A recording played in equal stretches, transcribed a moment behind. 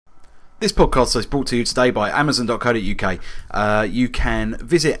This podcast is brought to you today by Amazon.co.uk. You can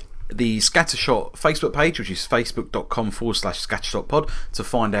visit the Scattershot Facebook page, which is facebook.com/scattershotpod, to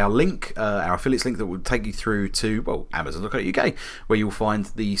find our link, our affiliates link that will take you through to, Amazon.co.uk, where you'll find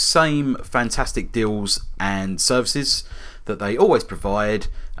the same fantastic deals and services that they always provide.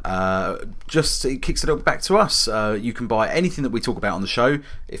 Just it kicks it back to us. You can buy anything that we talk about on the show,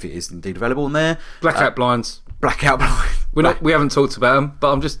 if it is indeed available in there. Blackout blinds. Blackout blinds. We haven't talked about them,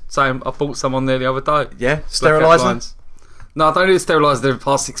 but I'm just saying I bought some on there the other day. Yeah, steriliser. No, I don't need a steriliser. They're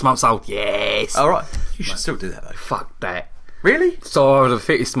past 6 months old. Yes. All right, you should still do that though. Fuck that. Really? Survival of the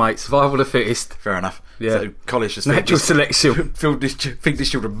fittest, mate. Survival of the fittest. Fair enough. Yeah. So college just natural selection. Feed this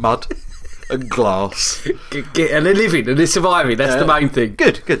children mud and glass. And they're living and they're surviving. That's the main thing.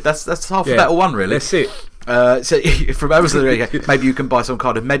 Good. That's half the battle won, really. That's it. So from Amazon, maybe you can buy some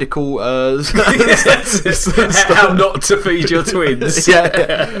kind of medical how not to feed your twins.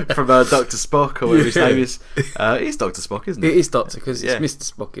 from Dr. Spock or whatever his name is. It is Dr. Spock, isn't it? It is Doctor, because it's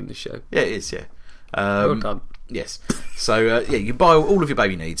Mr. Spock in the show. Yeah, it is. Yeah. Well done. Yes. So you can buy all of your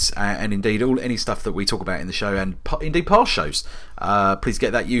baby needs, and indeed any stuff that we talk about in the show, and indeed past shows. Please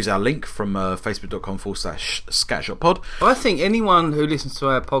get that. Use our link from facebook.com/scattershotpod. I think anyone who listens to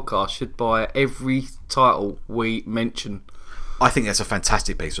our podcast should buy every title we mention. I think that's a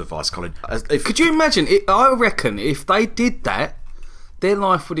fantastic piece of advice, Colin. Could you imagine? I reckon if they did that, their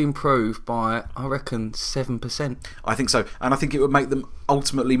life would improve by, I reckon, 7%. I think so, and I think it would make them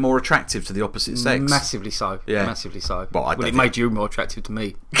ultimately more attractive to the opposite sex. Massively so. Yeah. Massively so. Well, it made you more attractive to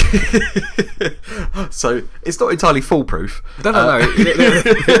me. So it's not entirely foolproof. No.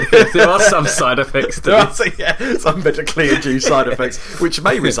 There are some side effects to it. Some medically induced side effects, which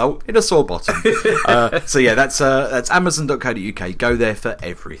may result in a sore bottom. That's Amazon.co.uk. Go there for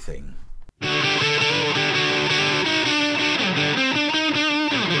everything.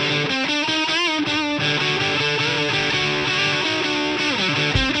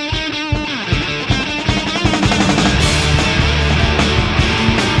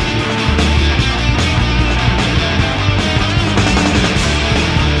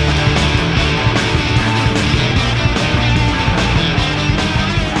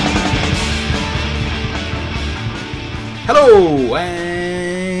 Hello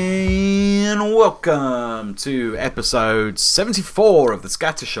and welcome to episode 74 of the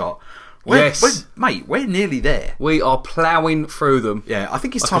Scattershot. Yes, mate, we're nearly there. We are ploughing through them. Yeah, I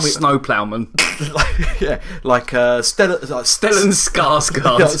think it's like time. A snow ploughman. like Stellan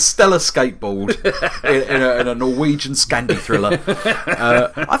Skarsgård. Stella skateboard in a Norwegian Scandi thriller.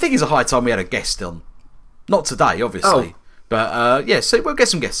 I think it's a high time we had a guest on. Not today, obviously. But so we'll get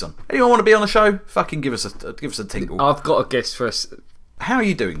some guests on. Anyone want to be on the show? Fucking give us a tinkle. I've got a guest for us. How are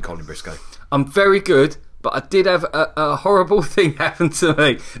you doing, Colin Briscoe? I'm very good, but I did have a horrible thing happen to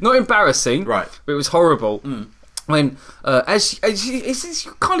me. Not embarrassing, right? But it was horrible. When it's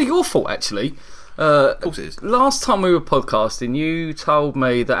kind of your fault, actually. Of course it is. Last time we were podcasting, you told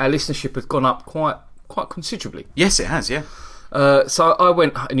me that our listenership had gone up quite considerably. Yes, it has. Yeah. So I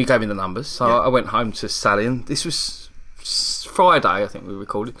went, and you gave me the numbers. So I went home to Sally, and this was Friday, I think we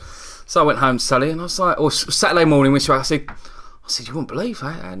recorded. So I went home to Sally, and I was like, or Saturday morning, which I said, you wouldn't believe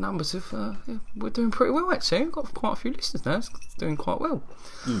our numbers of we're doing pretty well actually. We've got quite a few listeners now. It's doing quite well.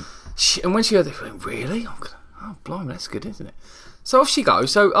 And when she heard it, she went, really? Oh, blimey, that's good, isn't it? So off she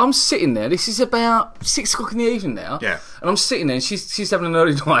goes. So I'm sitting there. This is about 6 o'clock in the evening now. Yeah. And I'm sitting there, and she's having an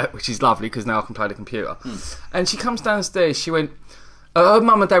early night, which is lovely because now I can play the computer. And she comes downstairs. She went, her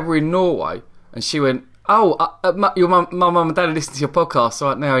mum and dad were in Norway, and she went, your my mum and dad listen to your podcast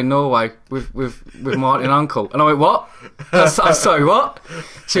right now in Norway with Martin and Uncle. And I went, what? I'm sorry, what?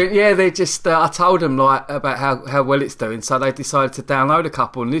 She went, yeah, they just I told them about how well it's doing, so they decided to download a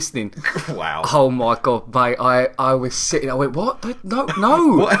couple and listening. Wow. Oh my god, mate, I was sitting, I went, what? No.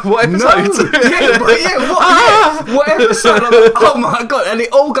 What episode? No. What episode? I'm like, oh my god, and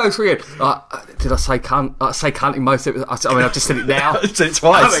it all goes through again. Did I say cunt? I say cunt in most episodes. I mean, I've just said it now. I said it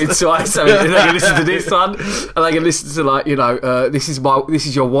twice. I mean, they can listen to this one, and they can listen to this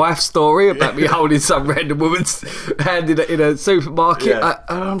is your wife's story about me holding some random woman's hand in a supermarket, and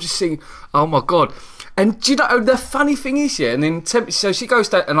I'm just thinking, oh my god. And do you know the funny thing is, and then so she goes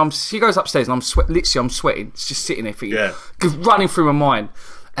down, and she goes upstairs, and I'm sweating. It's just sitting there thinking, running through my mind.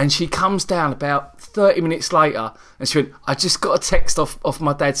 And she comes down about 30 minutes later, and she went, I just got a text off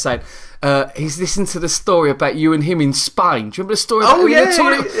my dad saying, he's listened to the story about you and him in Spain. Do you remember the story about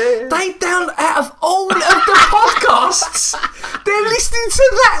Yeah. They down out of all of the podcasts, they're listening to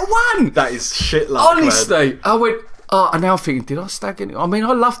that one. That is shit luck, honestly, man. I went, And now I'm thinking, did I stag any? I mean,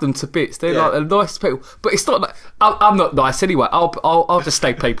 I love them to bits. They're like the nicest people. But it's not like I'm not nice anyway. I'll just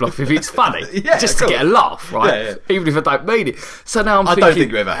stag people off if it's funny, just to get a laugh, right? Even if I don't mean it. So now I'm thinking, I don't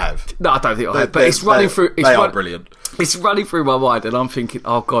think you ever have. No, I don't think I have. But it's running through. They are brilliant. It's running through my mind, and I'm thinking,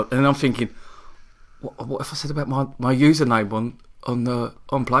 oh god. And then I'm thinking, what if I said about my username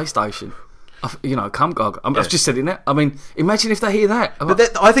on PlayStation? Cum gog. I've just said it now. I mean, imagine if they hear that. But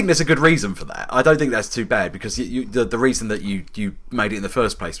I think there's a good reason for that. I don't think that's too bad, because the reason that you made it in the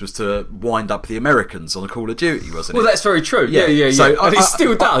first place was to wind up the Americans on a Call of Duty, wasn't it? Well, that's very true. Yeah. So and it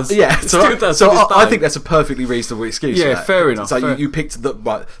still does. So I think that's a perfectly reasonable excuse. Yeah, for that. fair enough. So you picked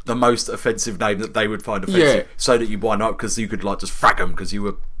the most offensive name that they would find offensive, so that you wind up because you could just frag them because you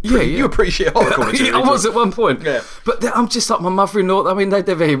were. You were pretty shit hot. I was at one point. Yeah. But I'm just like my mother-in-law. I mean, they'd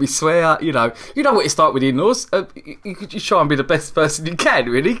never hear me swear. You know what it's like with in-laws. You try and be the best person you can,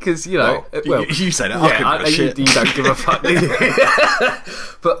 really, because you say that. I couldn't give a shit. You don't give a fuck.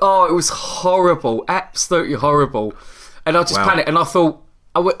 But it was horrible, absolutely horrible. And I just panicked, and I thought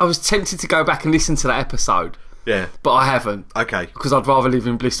I was tempted to go back and listen to that episode. Yeah, but I haven't. Okay, because I'd rather live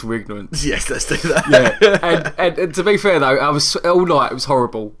in blissful ignorance. Yes, let's do that. Yeah, and to be fair though, I was all night. It was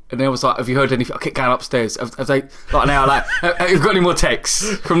horrible, and then I was like, "Have you heard anything?" I kept going upstairs. Have they like now? Like, have you got any more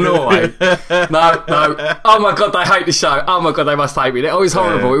texts from Norway? No. Oh my god, they hate the show. Oh my god, they must hate me. It was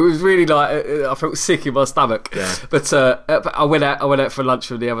horrible. Yeah. It was really like I felt sick in my stomach. Yeah. But I went out for lunch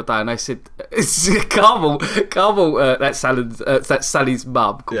the other day, and they said it's Carmel. That's Sally's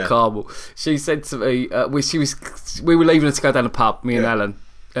mum called Carmel. She said to me, we were leaving her to go down the pub, me and Alan,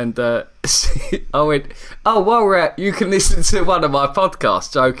 and I went, while we're out, you can listen to one of my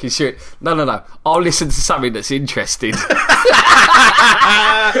podcasts. Joking, shit. No, I'll listen to something that's interesting. Which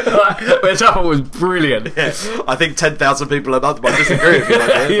I thought was brilliant. Yeah. I think 10,000 people a month might disagree with you like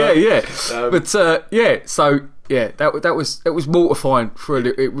that. So that was mortifying for a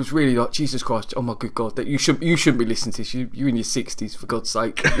little. It was really like, Jesus Christ, oh my good God, that you shouldn't be listening to this. You're in your 60s, for God's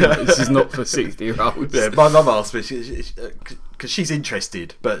sake. This is not for 60-year-olds. Yeah, my mum asked me, because she's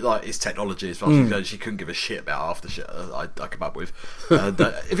interested, but like it's technology as far as she goes, she couldn't give a shit about half the shit I come up with.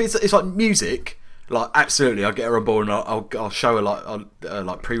 If it's like music, like absolutely, I'll get her on board and I'll show her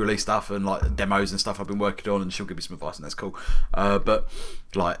like pre-release stuff and like demos and stuff I've been working on, and she'll give me some advice, and that's cool. But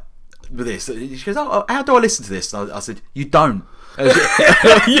like with this, she goes, how do I listen to this? And I said, you don't. You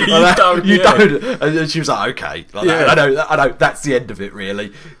don't. And she was like, okay. I know. That's the end of it,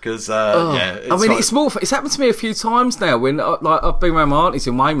 really. Because it's happened to me a few times now when I've been around my aunties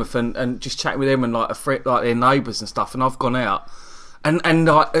in Weymouth and just chatting with them and like their neighbours and stuff, and I've gone out. And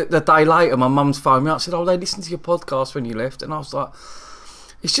like the day later, my mum's phoned me up and said, they listened to your podcast when you left, and I was like,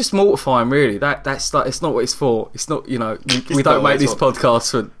 it's just mortifying, really. That's like, it's not what it's for. It's not, we don't make this podcast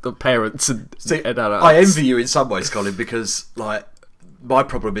for the parents. And see, I envy you in some ways, Colin, because like my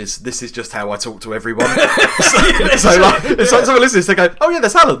problem is this is just how I talk to everyone. So like, it's like someone listens, they go, "Oh yeah,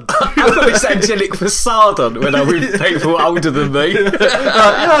 that's Alan." I've got this angelic facade on when I'm with people older than me.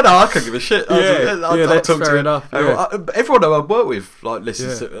 I can't give a shit. That's fair enough. Everyone I work with like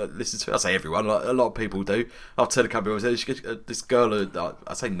listens to. I say everyone, like a lot of people do. I've told a couple of people, this girl,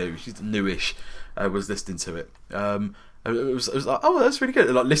 I say new, she's newish, was listening to it. It was like, that's really good.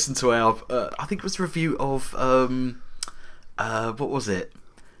 And, like, listen to our, I think it was a review of. What was it?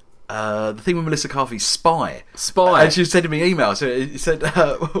 The thing with Melissa Carthy's Spy. And she was sending me emails. So it said,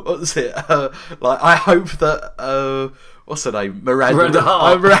 what was it? Like, I hope that, what's her name? Miranda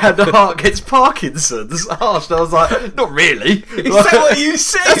Hart gets Parkinson's. Harsh. And I was like, not really. Is that what you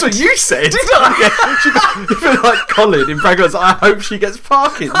said? That's what you said. Did I? She got like Colin in brackets. I hope she gets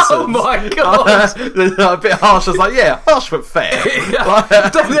Parkinson's. Oh my god. A bit harsh. I was like, yeah, harsh but fair.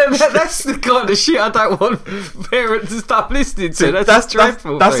 That's the kind of shit I don't want parents to stop listening to. That's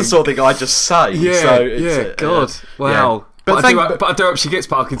dreadful. That's the sort of thing I just say. Yeah, God. Wow. Yeah. But I do hope she gets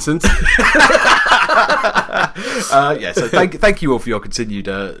Parkinson's. So thank you all for your continued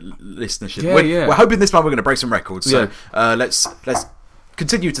listenership. We're hoping this month we're going to break some records. So let's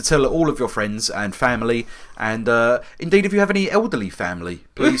continue to tell all of your friends and family, and indeed, if you have any elderly family,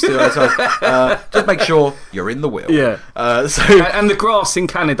 please do. Just make sure you're in the will. Yeah. And the grass in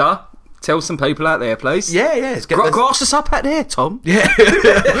Canada. Tell some people out there, please. Yeah. Grass us up out there, Tom. Yeah.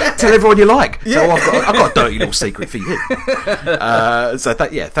 Tell everyone you like. Yeah. So I've got a dirty little secret for you.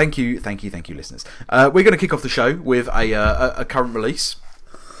 Thank you, listeners. We're going to kick off the show with a current release,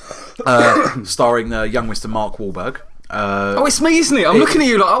 starring young Mr. Mark Wahlberg. Oh, it's me, isn't it? I'm looking at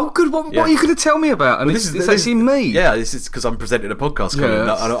you like, oh, good. What are you going to tell me about? And this is in me. Yeah, this is because I'm presenting a podcast.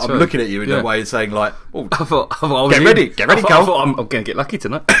 Yeah, I'm looking at you in a way and saying like, oh, I thought, get ready, Cole. I thought I'm going to get lucky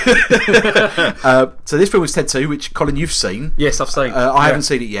tonight. So this film was Ted 2, which Colin, you've seen. Yes, I've seen. I haven't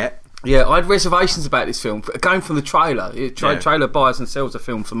seen it yet. Yeah, I had reservations about this film, going from the trailer. Trailer buys and sells a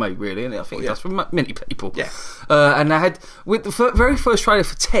film for me, really, and I think it does for many people. Yeah. And I had, with the very first trailer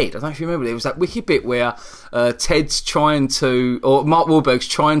for Ted, I don't know if you remember, there was that wicked bit where Ted's trying to, or Mark Wahlberg's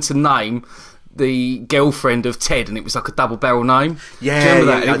trying to name the girlfriend of Ted, and it was like a double barrel name. Yeah, do you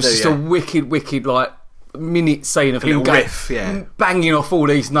remember that? Yeah, it was just a wicked, like, minute scene of him banging off all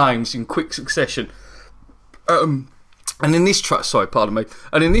these names in quick succession. And in this sorry, pardon me.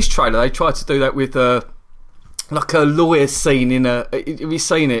 And in this trailer, they tried to do that with like a lawyer scene in a. Have you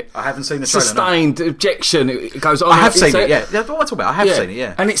seen it? I haven't seen the trailer. Sustained objection. It goes on. I have seen it. Yeah, that's what I'm talking about. I have seen it.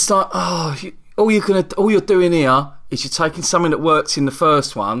 Yeah. And it's like, all you're doing here is you're taking something that worked in the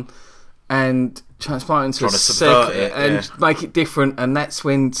first one and transplanting into a second and make it different. And that's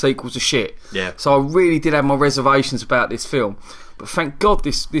when sequels are shit. Yeah. So I really did have my reservations about this film, but thank God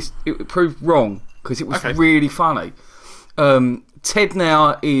it proved wrong because it was really funny. Ted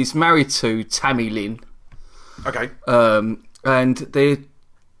now is married to Tammy Lynn. Okay. And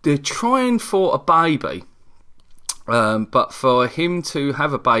they're trying for a baby. But for him to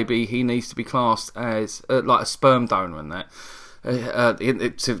have a baby, he needs to be classed as like a sperm donor and that.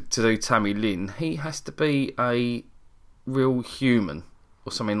 To do Tammy Lynn, he has to be a real human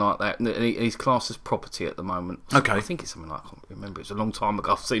or something like that. And he's classed as property at the moment. Okay. I think it's something like, I can't remember. It was a long time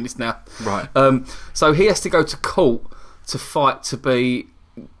ago. I've seen this now. Right. So he has to go to court to fight to be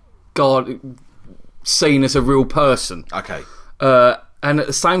seen as a real person. Okay. And at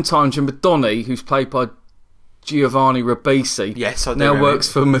the same time, Jim Madoni, who's played by Giovanni Ribisi, now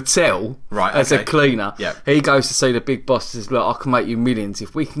works for Mattel as a cleaner. Yeah. He goes to see the big boss and says, look, I can make you millions.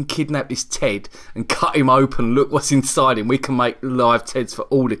 If we can kidnap this Ted and cut him open, look what's inside him, we can make live Teds for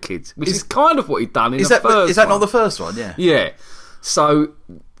all the kids. Which is kind of what he'd done in the first one. Is that not the first one? Yeah. Yeah.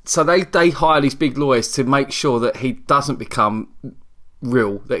 So they hire these big lawyers to make sure that he doesn't become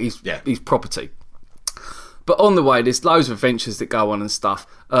real, that he's property. But on the way, there's loads of adventures that go on and stuff.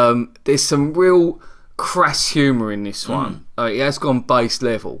 There's some real crass humour in this one. It has gone base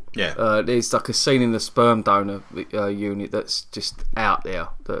level. Yeah. There's like a scene in the sperm donor unit that's just out there,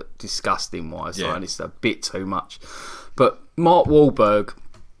 that disgusting wise, and it's a bit too much. But Mark Wahlberg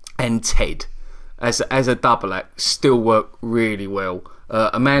and Ted, as a double act, still work really well.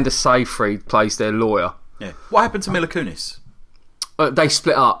 Amanda Seyfried plays their lawyer. Yeah. What happened to Mila Kunis? They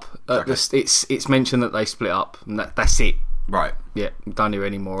split up. It's mentioned that they split up, and that's it. Right. Yeah, don't hear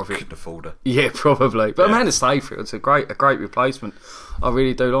any more of it. Couldn't afford her. Yeah, probably. But Amanda Seyfried's a great replacement. I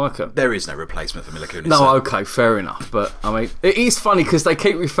really do like her. There is no replacement for Mila Kunis. No, okay, fair enough. But I mean, it is funny because they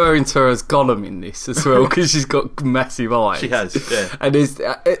keep referring to her as Gollum in this as well, because she's got massive eyes. She has. Yeah. And there's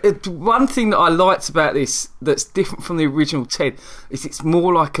one thing that I liked about this that's different from the original Ted is it's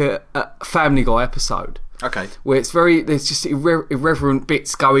more like a Family Guy episode. Okay. Where there's just irreverent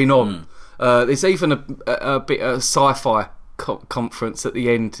bits going on. There's even a bit of sci-fi conference at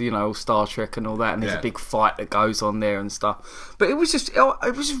the end, Star Trek and all that, and there's a big fight that goes on there and stuff. But it was just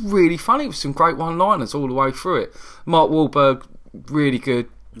really funny. It was some great one-liners all the way through it. Mark Wahlberg, really good.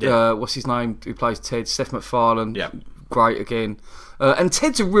 Yeah. What's his name? Who plays Ted? Seth MacFarlane. Yeah. Great again. And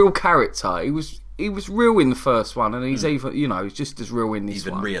Ted's a real character. He was real in the first one, and he's even, he's just as real in this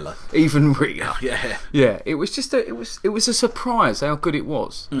one. Even realer. Yeah. Yeah. It was just it was a surprise how good it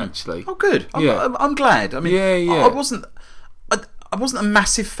was, actually. Oh, good. I'm glad. I mean, yeah. I wasn't a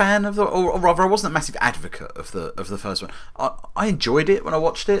massive fan of or rather, I wasn't a massive advocate of the first one. I enjoyed it when I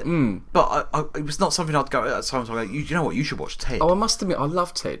watched it, but it was not something I'd go at times. I go, you know what? You should watch Ted. Oh, I must admit, I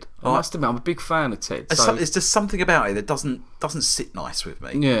love Ted. I must admit, I'm a big fan of Ted. It's just something about it that doesn't sit nice with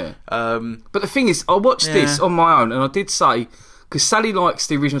me. Yeah. But the thing is, I watched this on my own, and I did say, because Sally likes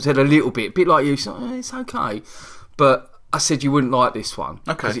the original Ted a bit like you. She's like, it's okay, but I said you wouldn't like this one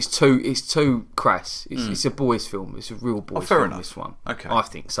because it's too crass. It's a boys' film. It's a real boys' film. Enough. This one, okay, I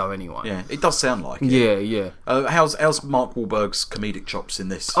think so. Anyway, yeah, it does sound like it. Yeah. How's Mark Wahlberg's comedic chops in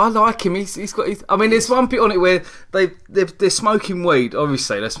this? I like him. He's got. I mean, there's one bit on it where they're smoking weed.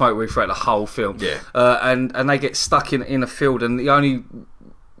 Obviously, they smoke weed throughout the whole film. Yeah, and they get stuck in a field, and the only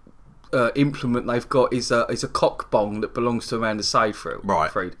implement they've got is a cock bong that belongs to Amanda Seyfried.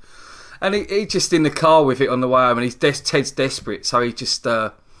 Right. And he just in the car with it on the way home, and Ted's desperate, so he's just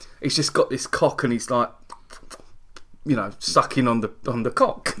got this cock, and he's like sucking on the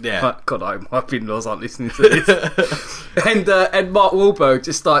cock. Yeah. Like, God, I hope my in-laws aren't listening to this. and Mark Wahlberg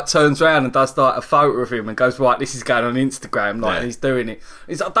just like turns around and does like a photo of him and goes, right, this is going on Instagram, like, and he's doing it.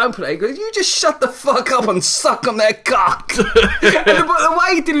 He's like, don't put it. He goes, you just shut the fuck up and suck on their cock. And the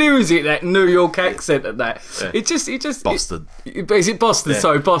way he delivers it, that New York accent and that, it just Boston. Is it Boston? Yeah.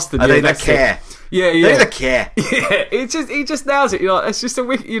 Sorry, Boston. I Yeah, think they that's care. it. Yeah, They don't care. Yeah, he just nails it. You're like, it's just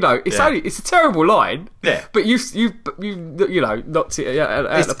it's a terrible line. Yeah. But you knocked it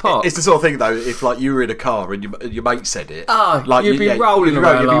out the park. It's the sort of thing though. If like you were in a car and your mate said it, you'd be rolling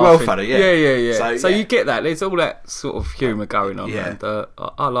around. You'd be well funny. Yeah, yeah. So you get that. There's all that sort of humour going on. Yeah. And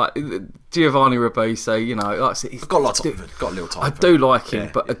I like Giovanni Ribisi. Like I said, I've got a lot of time. Got a little time. I do like him,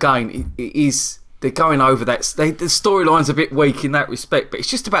 but again, it is. They're going over that. The storyline's a bit weak in that respect, but it's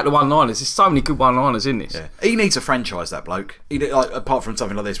just about the one-liners. There's so many good one-liners in this. Yeah. He needs a franchise, that bloke. Apart from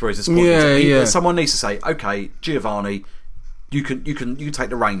something like this, where he's a spoiler. Someone needs to say, "Okay, Giovanni, you can take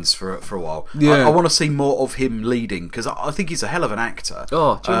the reins for a while." Yeah. I want to see more of him leading because I think he's a hell of an actor.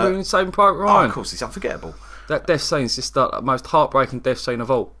 Oh, do you remember Saving Private Ryan? Oh, of course, he's unforgettable. That death scene's just the most heartbreaking death scene of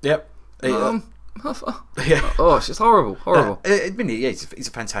all. Yep. Yeah. Oh, it's just horrible. He's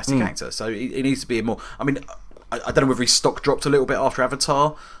a fantastic actor, so he needs to be more. I mean, I don't know whether his stock dropped a little bit after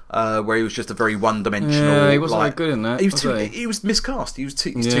Avatar, where he was just a very one-dimensional. Yeah, he wasn't very good in that. He was miscast. He was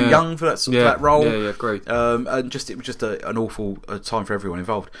too young for that role. Yeah, agreed. And it was just an awful time for everyone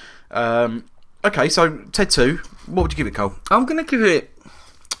involved. Okay, so Ted 2, what would you give it, Cole? I'm going to give it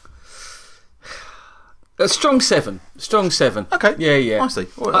a strong 7. Okay. Yeah. I see.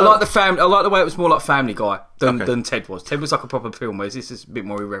 Well, I like the family. I like the way it was more like Family Guy than Ted was. Ted was like a proper film, whereas this is a bit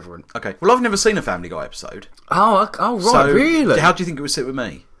more irreverent. Okay. Well, I've never seen a Family Guy episode. Oh, right, so really? How do you think it would sit with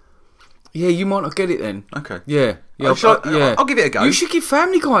me? Yeah, you might not get it then. Okay. Yeah. I'll give it a go. You should give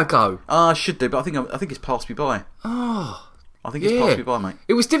Family Guy a go. I should do, but I think it's passed me by. Oh. I think it's passed me by, mate.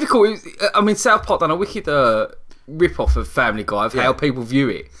 It was difficult. South Park done a wicked rip-off of Family Guy of how people view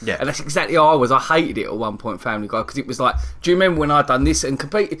it. Yeah. And that's exactly how I was. I hated it at one point, Family Guy, because it was like, do you remember when I'd done this and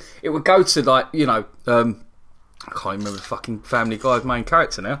compete? It would go to like, I can't remember the fucking Family Guy's main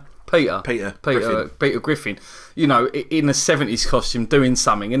character now. Peter Griffin, in a 70s costume doing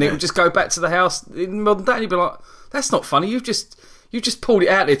something, and it would just go back to the house in modern day and you'd be like, that's not funny, you've just pulled it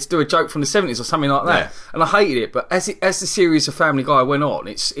out there to do a joke from the 70s or something like that. Yeah. And I hated it, but as the series of Family Guy went on,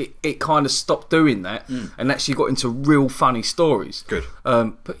 it kind of stopped doing that and actually got into real funny stories. Good.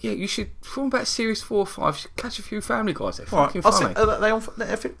 But yeah, you should, from about series 4 or 5, you should catch a few Family Guys. They're fucking funny. Are they on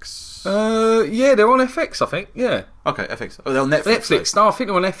FX? Yeah, they're on FX, I think, yeah. Okay, FX. Oh, they're on Netflix? Netflix, no, I think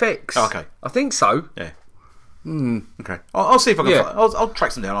they're on FX. Oh, okay. I think so. Yeah. Okay, I'll see if I can. I'll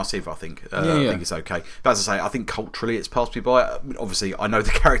track them down. I'll see if I think think it's okay. But as I say, I think culturally it's passed me by. I mean, obviously, I know the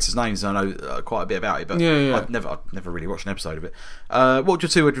characters' names and I know quite a bit about it, but I've never really watched an episode of it. What would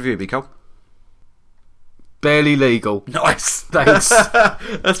your 2-word review be, Cole? Barely legal. Nice, thanks.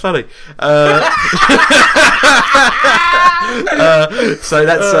 That's funny. So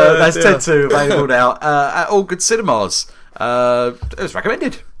that's Ted 2 available now at all good cinemas. It was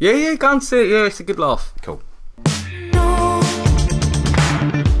recommended. Yeah, go and see it. Yeah, it's a good laugh. Cool.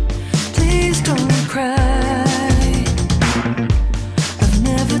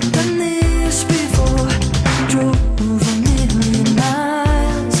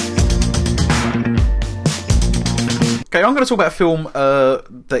 Okay, I'm going to talk about a film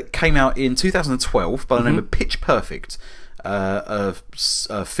that came out in 2012 by the name of Pitch Perfect, a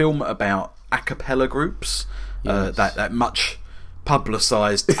film about a cappella groups, that much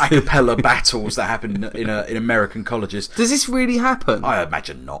publicised a cappella battles that happen in American colleges. Does this really happen? I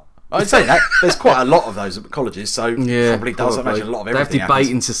imagine not. I'd say that there's quite a lot of those at colleges, so probably does. I imagine a lot of everything. They have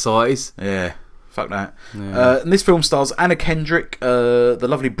debating societies. Yeah. Fuck that. Yeah. And this film stars Anna Kendrick, the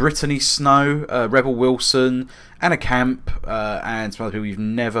lovely Brittany Snow, Rebel Wilson, Anna Camp, and some other people you've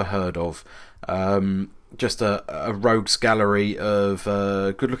never heard of. Just a rogues gallery of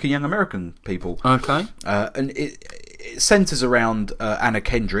good-looking young American people. Okay. And it centres around Anna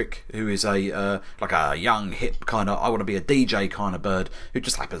Kendrick, who is a young, hip kind of, I want to be a DJ kind of bird, who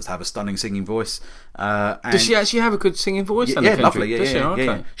just happens to have a stunning singing voice. Does she actually have a good singing voice? Yeah, lovely. Yeah.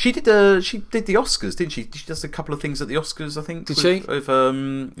 Okay. She did the Oscars, didn't she? She does a couple of things at the Oscars, I think. Did she? With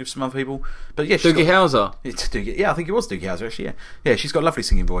some other people. But yeah, Doogie Howser. Yeah, I think it was Doogie Howser actually. Yeah, she's got a lovely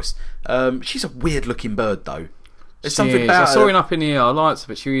singing voice. She's a weird looking bird though. There's something about I saw her up in the air. I liked her,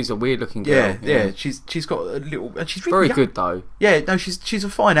 but she is a weird looking girl. Yeah. She's got a little, and she's really very good though. Yeah, no, she's a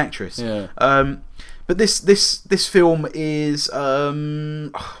fine actress. Yeah. But this film is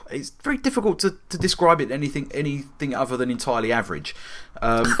it's very difficult to describe it anything other than entirely average.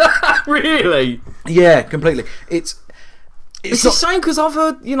 Really? Yeah, completely. It's a shame because I've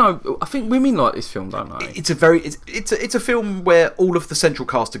heard, I think women like this film, don't they? It's a film where all of the central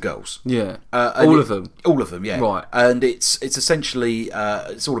cast are girls. Yeah, all of them, yeah. Right, and it's essentially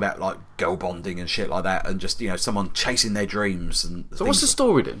it's all about like girl bonding and shit like that, and just someone chasing their dreams. And so, what's the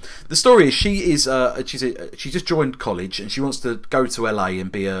story then? The story is she just joined college and she wants to go to LA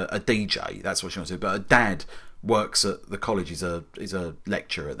and be a DJ. That's what she wants to do. But her dad works at the college. He's a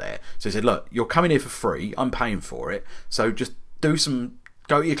lecturer there. So he said, look, you're coming here for free. I'm paying for it. So just go to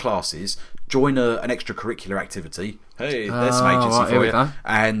your classes, join an extracurricular activity. Hey, there's some agency for you.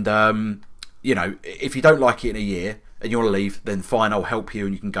 And if you don't like it in a year and you want to leave, then fine, I'll help you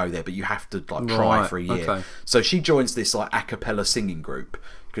and you can go there. But you have to try for a year. Okay. So she joins this like a cappella singing group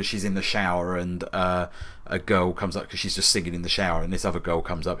because she's in the shower and a girl comes up because she's just singing in the shower, and this other girl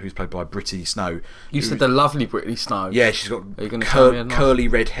comes up who's played by Brittany Snow. You said the lovely Brittany Snow. Yeah, she's got curly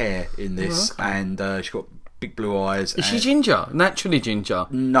red hair in this, and she's got big blue eyes. Is she ginger? Naturally ginger?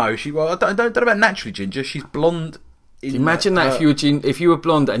 No, I don't know about naturally ginger. She's blonde. Imagine that if you were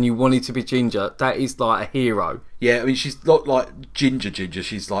blonde and you wanted to be ginger, that is like a hero. Yeah, I mean she's not like ginger.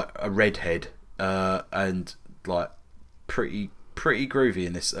 She's like a redhead and like pretty groovy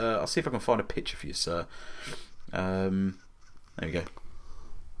in this. I'll see if I can find a picture for you, sir. There we go.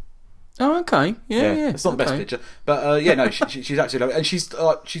 Oh, okay. Yeah. It's not the best picture, but no, she's absolutely lovely, and she's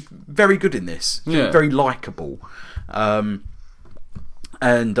very good in this. She's very likable. And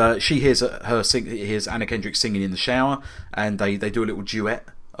she hears hears Anna Kendrick singing in the shower, and they do a little duet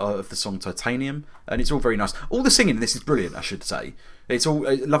of the song Titanium, and it's all very nice. All the singing in this is brilliant, I should say. It's all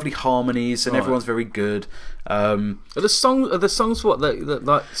lovely harmonies, and everyone's very good. Are the songs what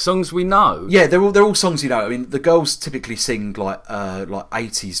like songs we know? Yeah, they're all songs you know. I mean, the girls typically sing like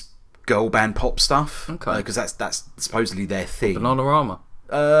 80s girl band pop stuff, okay, because that's supposedly their thing. Bananarama,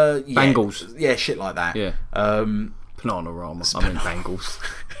 Bangles, yeah, shit like that. Yeah, Bananarama. I mean Bangles.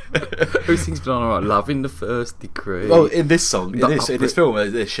 Who sings Bananarama? Love in the First Degree. Well, in this song, in this film,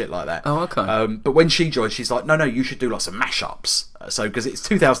 there's shit like that. Oh, okay. But when she joins, she's like, no, you should do lots of mashups. So because it's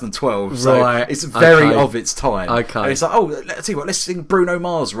 2012, so it's very of its time. Okay. And it's like, let's see let's sing Bruno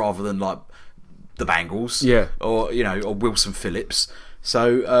Mars rather than like the Bangles, yeah, or or Wilson Phillips.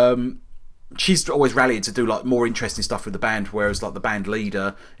 So she's always rallied to do like more interesting stuff with the band, whereas like the band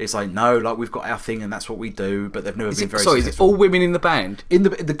leader is like, no, like we've got our thing and that's what we do, but they've never been very successful. Is it all women in the band? In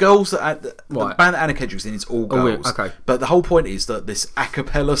the girls that the band that Anna Kendrick's in, it's all girls. Okay. But the whole point is that this a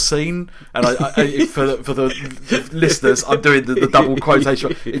cappella scene, and I for the listeners, I'm doing the double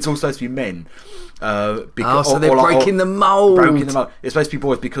quotation. It's all supposed to be men. So they're breaking the mould. It's supposed to be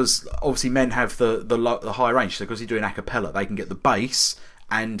boys because obviously men have the high range. So because you're doing a cappella, they can get the bass,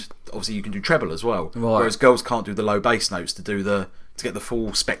 and obviously you can do treble as well. Right. Whereas girls can't do the low bass notes to get the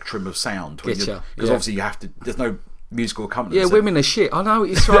full spectrum of sound. Because obviously you have to. There's no musical accompaniment. Yeah, women are shit. I know what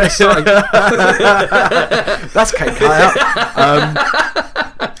you're trying to say. That's Kate Kaya.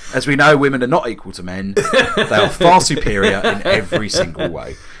 As we know, women are not equal to men. They are far superior in every single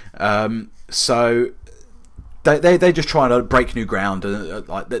way. So they're just trying to break new ground, and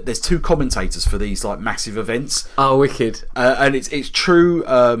like there's two commentators for these like massive events. Oh, wicked! And it's true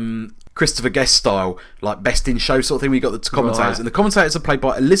Christopher Guest style, like best in show sort of thing. We got the commentators, and the commentators are played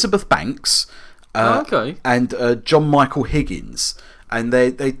by Elizabeth Banks, and John Michael Higgins. And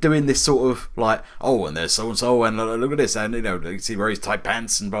they're doing this sort of like, and there's so and so, and look at this, and you see where he's tight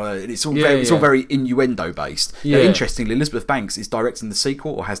pants, and blah, blah, and it's all very innuendo based. Yeah. Now, interestingly, Elizabeth Banks is directing the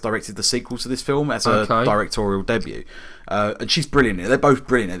sequel, or has directed the sequel to this film as a directorial debut, and she's brilliant. They're both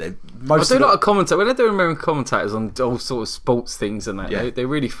brilliant. I do like a commentator when they're doing American commentators on all sort of sports things and that. Yeah. They're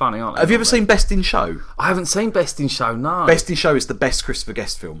really funny, aren't they? Have you ever seen Best in Show? I haven't seen Best in Show. No. Best in Show is the best Christopher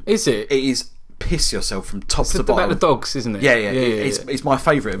Guest film. Is it? It is. Piss yourself from top to bottom. It's about the dogs, isn't it? Yeah. It's my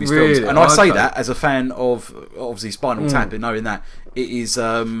favourite of his films, and I say that as a fan of obviously Spinal Tap, and knowing that it is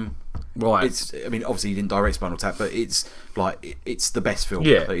right. It's, I mean, obviously he didn't direct Spinal Tap, but it's like it's the best film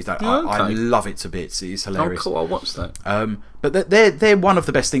that he's done. I love it to bits. It's hilarious. Oh, cool! I'll watch that. But they're one of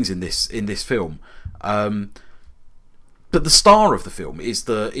the best things in this film. But the star of the film is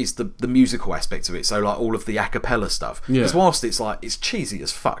the musical aspect of it. So like all of the a cappella stuff. Because whilst it's cheesy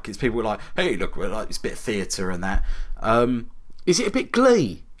as fuck, it's people like, hey, look, we're like it's a bit of theatre and that. Is it a bit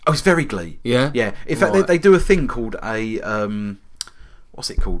Glee? Oh, it's very Glee. Yeah. In fact, they do a thing called a what's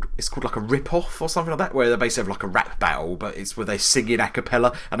it called? It's called like a rip-off or something like that, where they basically have like a rap battle, but it's where they sing in a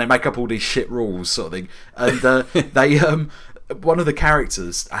cappella and they make up all these shit rules, sort of thing. And they one of the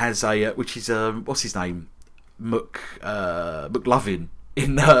characters has which is what's his name? McLovin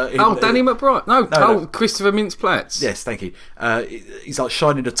Danny McBride. No, Christopher Mintz-Plasse. Yes, thank you. He's like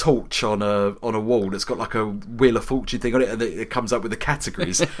shining a torch on a wall that's got like a Wheel of Fortune thing on it, and it comes up with the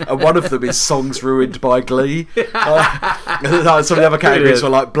categories. And one of them is songs ruined by Glee. Some of the other categories were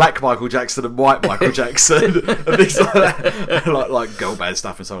like black Michael Jackson and white Michael Jackson, and things like that, like girl band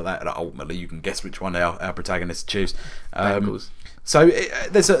stuff and stuff like that. And ultimately, you can guess which one our protagonists choose. So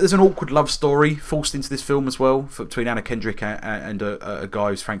there's an awkward love story forced into this film as well between Anna Kendrick and a guy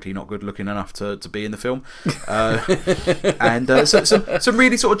who's frankly not good looking enough to be in the film, and some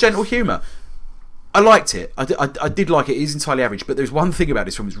really sort of gentle humour. I liked it. I did like it. It is entirely average, but there's one thing about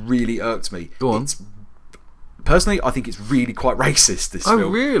this film that's really irked me. Go on. Personally, I think it's really quite racist. This film. Oh,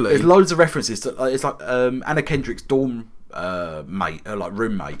 really? There's loads of references to. It's like Anna Kendrick's dorm mate, like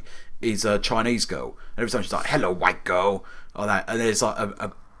roommate, is a Chinese girl, and every time she's like, "Hello, white girl," or that, and there's like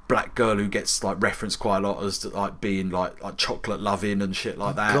a black girl who gets like referenced quite a lot as like being like chocolate loving and shit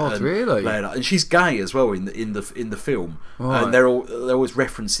like that. God, and, really? And she's gay as well in the film, Right. and they're always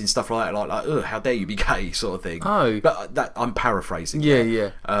referencing stuff like that, like "Oh, how dare you be gay," sort of thing. Oh, but that I'm paraphrasing. yeah.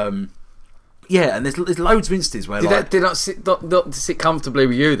 Yeah, and there's loads of instances where Did that sit comfortably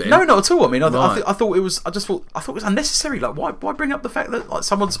with you then? No, not at all. I mean, I Right. thought it was. I thought it was unnecessary. Like, why bring up the fact that like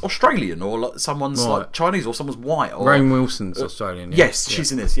someone's Australian or like someone's Right. like Chinese or someone's white? Or Rainn Wilson's Australian. yes,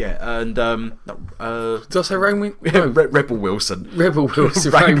 she's in this. Yeah, and Did I say Rainn Wilson? No. Rebel Wilson. Rebel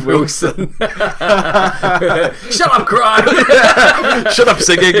Wilson. Rainn Rainn Wilson. Shut up, crying. Shut up,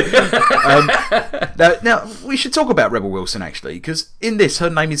 singing. Now we should talk about Rebel Wilson actually, because in this her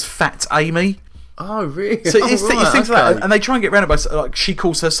name is Fat Amy. Oh, really? So you think okay. that, and they try and get around it by like she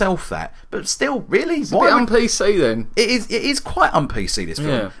calls herself that, but still, really, It's a bit un-PC then. It is quite un-PC, this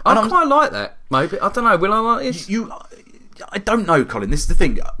film. Yeah, And I quite like that. Maybe I don't know. Will I like this? I don't know, Colin. This is the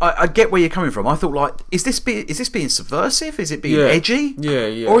thing. I get where you're coming from. I thought, like, is this being subversive? Is it being edgy?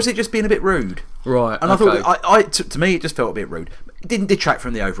 Yeah. Or is it just being a bit rude? Right. And okay. I thought, to me, it just felt a bit rude. It didn't detract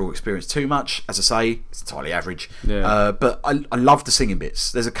from the overall experience too much. As I say, it's entirely average. Yeah. But I love the singing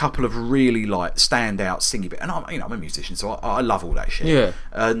bits. There's a couple of really like standout singing bits, and I'm a musician, so I love all that shit. Yeah.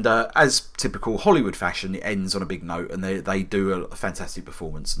 And as typical Hollywood fashion, it ends on a big note, and they do a fantastic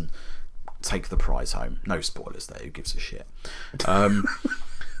performance and take the prize home. No spoilers there. Who gives a shit? But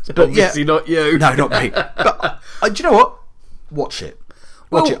Obviously not you. No, not me. But do you know what? Watch it.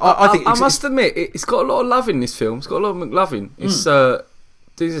 Watch it. I think I must admit, it's got a lot of love in this film. It's got a lot of McLovin. It's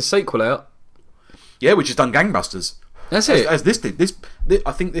there's a sequel out. Yeah, which has done gangbusters. That's it. As this did. This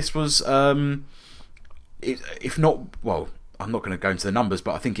I think this was, if not, well, I'm not going to go into the numbers,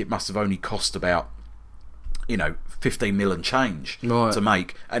 but I think it must have only cost about 15 mil and change to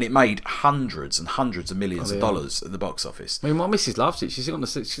make, and it made hundreds and hundreds of millions of dollars at the box office. I mean, my missus loves it. She went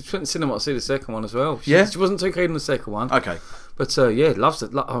to the cinema to see the second one as well. She wasn't too keen on the second one. Okay. But loves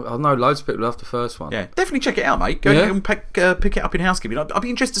it. I know loads of people love the first one. Yeah, definitely check it out, mate. Go and pick it up in housekeeping. I'd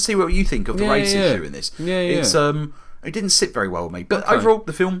be interested to see what you think of the race issue in this. Yeah. It's it didn't sit very well with me, but overall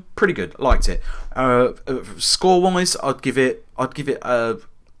the film pretty good. I liked it. Score wise, I'd give it I'll give it a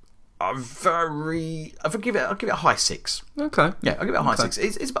high 6. Okay. Yeah, I'll give it a high 6.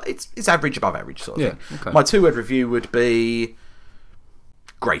 It's average above average sort of thing. Okay. My 2-word review would be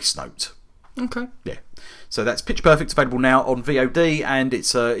Grace Note. Okay. Yeah. So that's Pitch Perfect, available now on VOD, and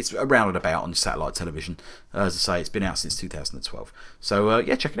it's around and about on satellite television. As I say, it's been out since 2012. So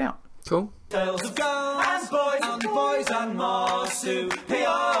check it out. Cool. Tales of girls and boys and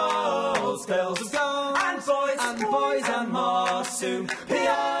marsupials. Tales of girls and boys and marsupials.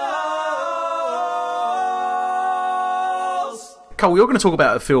 Cole, you're going to talk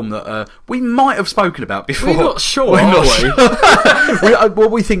about a film that we might have spoken about before. We're not sure, What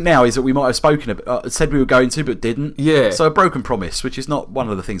we think now is that we might have spoken about, said we were going to, but didn't. Yeah. So a broken promise, which is not one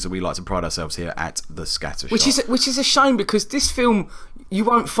of the things that we like to pride ourselves here at the Scattershot. Which is a shame, because this film you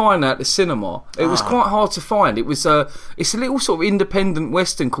won't find at the cinema. It was quite hard to find. It was it's a little sort of independent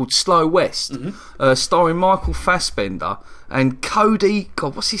western called Slow West, starring Michael Fassbender and Cody.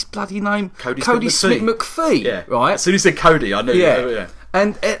 God, what's his bloody name? Cody Smith McPhee. Yeah. Right. As soon as you said Cody, I knew. Yeah.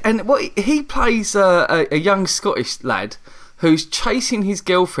 And what he plays a young Scottish lad who's chasing his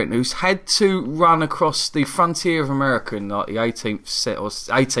girlfriend, who's had to run across the frontier of America in like the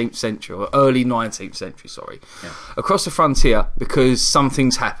 18th century or early 19th century, across the frontier because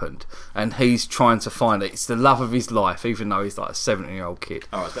something's happened, and he's trying to find it. It's the love of his life, even though he's like a 17-year-old kid.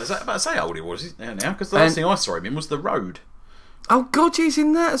 Oh, I was about to say how old he was now, because the last thing I saw him in was The Road. Oh God, he's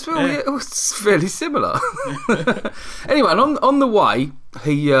in that as well. Yeah. It was fairly similar. Anyway, and on the way,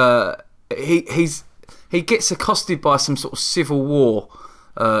 he gets accosted by some sort of Civil War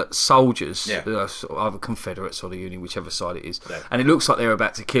soldiers, Yeah. sort of either Confederates or the Union, whichever side it is, Yeah. and it looks like they're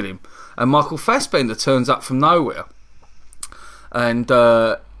about to kill him. And Michael Fassbender turns up from nowhere and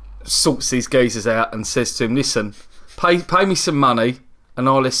sorts these geezers out and says to him, "Listen, pay me some money and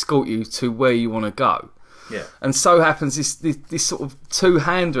I'll escort you to where you want to go." Yeah. And so happens this sort of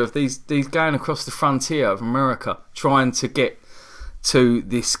two-hander of these going across the frontier of America, trying to get to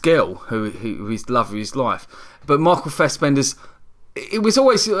this girl who is the love of his life. But Michael Fassbender's, it was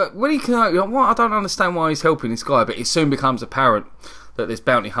always when he can, well, I don't understand why he's helping this guy, but it soon becomes apparent that there's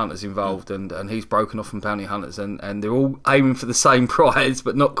bounty hunters involved, and he's broken off from bounty hunters, and they're all aiming for the same prize,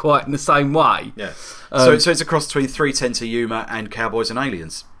 but not quite in the same way. Yeah. So it's a cross between 3:10 to Yuma and Cowboys and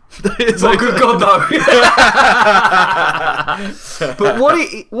Aliens. Oh, good God, no! But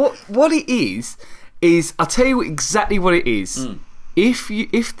what it is I'll tell you exactly what it is. If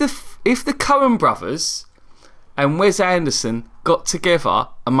the Coen brothers and Wes Anderson got together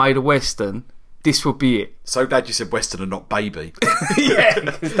and made a western, this would be it. So glad you said Western and not baby. Yeah,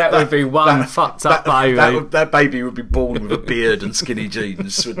 because that would be one fucked up baby. That baby would be born with a beard and skinny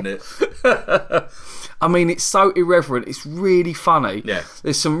jeans, wouldn't it? I mean, it's so irreverent. It's really funny. Yeah.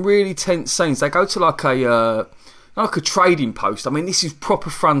 There's some really tense scenes. They go to like a trading post. I mean, this is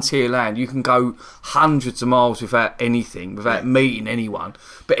proper frontier land. You can go hundreds of miles without anything, without meeting anyone.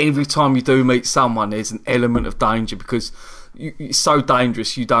 But every time you do meet someone, there's an element of danger because it's so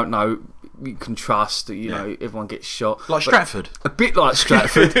dangerous. You don't know. You can trust. You know, everyone gets shot. Like Stratford. A bit like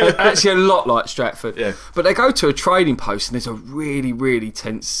Stratford. Actually, a lot like Stratford. Yeah. But they go to a trading post, and there's a really, really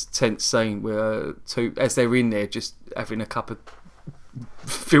tense scene where as they're in there, just having a cup of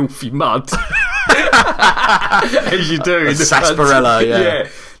filthy mud, as you do in the sarsaparilla. Yeah.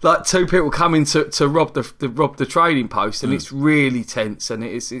 Like two people coming to rob the trading post, and it's really tense, and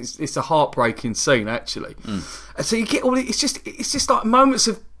it's a heartbreaking scene actually. And so you get all it's just like moments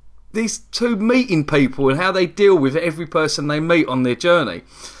of these two meeting people and how they deal with every person they meet on their journey.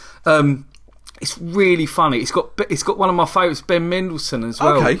 It's really funny. It's got one of my favourites, Ben Mendelsohn, as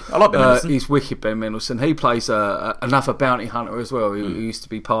well. Okay, I like Ben Mendelsohn. He's wicked, Ben Mendelsohn. He plays another bounty hunter as well, who used to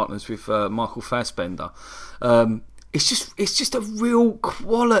be partners with Michael Fassbender. It's just a real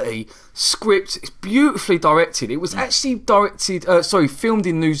quality script. It's beautifully directed. It was actually filmed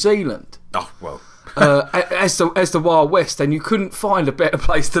in New Zealand. Oh, well. As the Wild West, and you couldn't find a better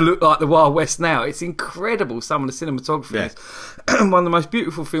place to look like the Wild West now. It's incredible, some of the cinematography. Yeah. It's one of the most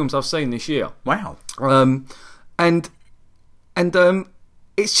beautiful films I've seen this year. Wow. And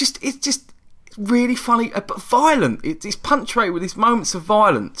it's just really funny, but violent. It's punctuated with these moments of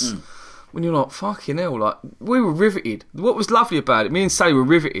violence. When you're like, fucking hell, like, we were riveted. What was lovely about it, me and Sally were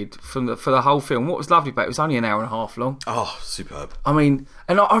riveted for the whole film. What was lovely about it was only an hour and a half long. Oh, superb. I mean,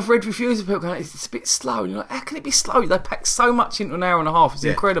 and I've read reviews of people going, it's a bit slow. And you're like, how can it be slow? They pack so much into an hour and a half. It's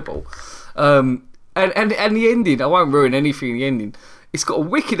incredible. And the ending, I won't ruin anything in the ending. It's got a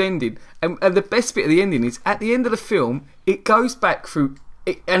wicked ending. And the best bit of the ending is, at the end of the film, it goes back through,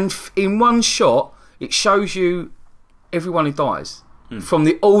 and in one shot, it shows you everyone who dies. From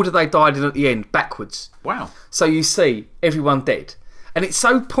the order they died in at the end, backwards. Wow. So you see everyone dead. And it's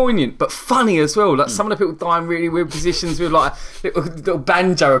so poignant, but funny as well. Like some of the people die in really weird positions with like little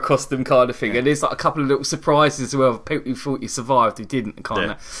banjo across them kind of thing. And there's like a couple of little surprises as well of people who thought you survived who didn't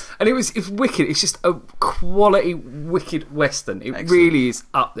kind of. And it's wicked. It's just a quality wicked western. It really is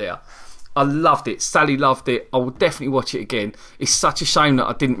up there. I loved it. Sally loved it. I will definitely watch it again. It's such a shame that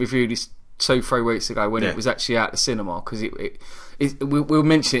I didn't review this 2-3 weeks ago when it was actually out of the cinema, because we'll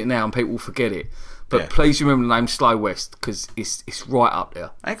mention it now and people will forget it. But please remember the name Slow West, because it's right up there.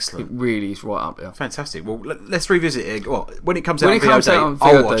 Excellent. It really is right up there. Fantastic. Well, let's revisit it. Well, when it comes out When it comes out on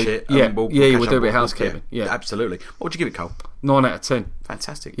VOD, I'll watch it. yeah, and we'll we'll catch do a up. bit of housekeeping. Yeah, absolutely. What would you give it, Cole? 9 out of 10.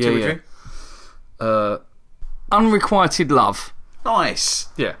 Fantastic. Yeah, Review? Unrequited Love. Nice.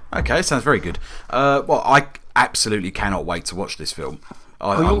 Yeah. Okay, that sounds very good. Well, I absolutely cannot wait to watch this film.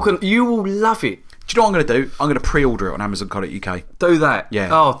 You will love it. Do you know what I'm going to do? I'm going to pre-order it on Amazon.co.uk. Do that. Yeah.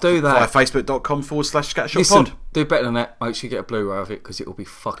 Oh, do that. Via Facebook.com/ScattershotPod. Listen, do better than that. Make sure you get a Blu-ray of it, because it will be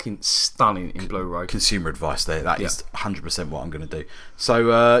fucking stunning in Blu-ray. Consumer advice there. That is 100% what I'm going to do.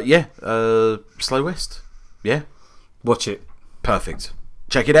 So, Slow West. Yeah. Watch it. Perfect.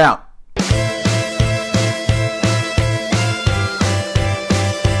 Check it out.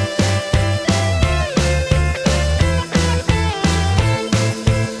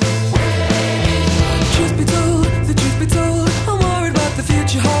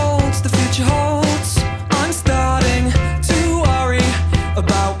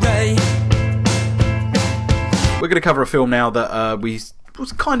 We're going to cover a film now that we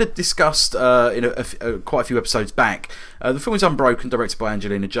was kind of discussed in quite a few episodes back. The film is Unbroken, directed by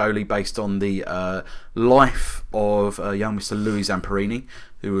Angelina Jolie, based on the life of young Mr. Louis Zamperini,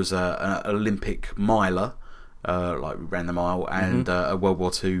 who was an Olympic miler, ran the mile, and a World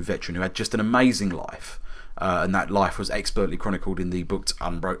War II veteran who had just an amazing life. And that life was expertly chronicled in the book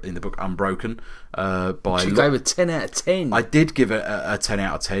Unbroken. You gave it 10 out of 10. I did give it a 10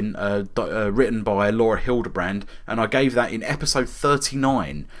 out of 10. Written by Laura Hildebrand, and I gave that in episode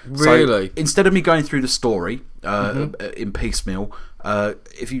 39. Really? So instead of me going through the story in piecemeal,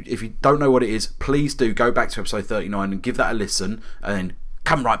 if you don't know what it is, please do go back to episode 39 and give that a listen, and then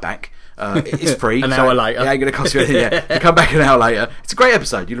come right back. It's free. An hour later. It ain't going to cost you anything. Yeah, you come back an hour later. It's a great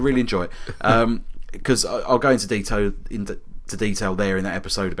episode. You'll really enjoy it. Because I'll go into detail there in that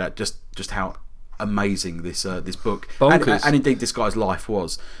episode about just how amazing this book and indeed this guy's life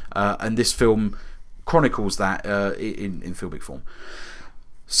was, and this film chronicles that in filmic form.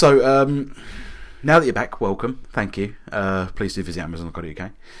 So now that you're back, welcome, thank you. Please do visit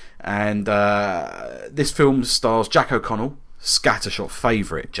Amazon.co.uk, and this film stars Jack O'Connell, Scattershot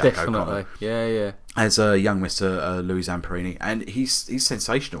favourite Jack O'Connell. Yeah. As a young Mr. Louis Zamperini, and he's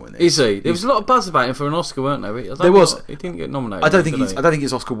sensational in this. Is he? There was a lot of buzz about him for an Oscar, weren't there? There was. He didn't get nominated. I don't think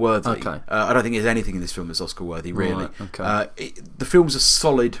he's Oscar worthy. Okay. I don't think there's anything in this film that's Oscar worthy, really. Right, okay. The film's a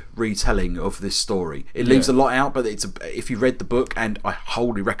solid retelling of this story. It leaves a lot out, but if you read the book, and I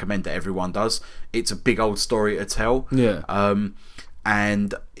wholly recommend that everyone does, it's a big old story to tell. Yeah.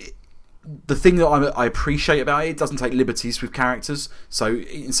 The thing that I appreciate about it doesn't take liberties with characters. So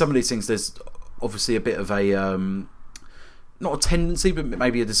in some of these things, there's obviously a bit of a not a tendency, but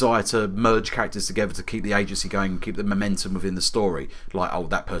maybe a desire to merge characters together to keep the agency going, keep the momentum within the story. Like,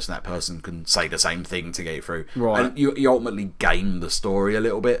 that person can say the same thing to get it through. Right. And you ultimately game the story a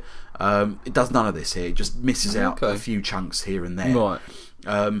little bit. It does none of this here. It just misses out a few chunks here and there. Right.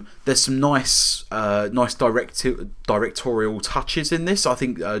 There's some nice directorial touches in this. I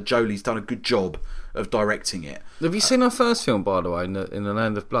think Jolie's done a good job of directing it. Have you seen our first film, by the way, in the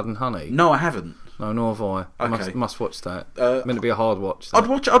Land of Blood and Honey? No, I haven't. No, nor have I. Okay. Must watch that. Meant to be a hard watch. I'd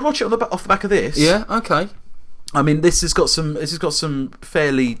watch it off the back of this. Yeah. Okay. I mean, this has got some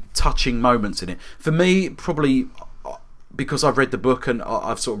fairly touching moments in it. For me, probably because I've read the book and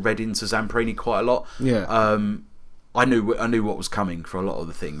I've sort of read into Zamperini quite a lot. Yeah. I knew what was coming for a lot of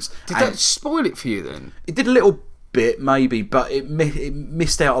the things. Did that spoil it for you then? It did a little bit, maybe, but it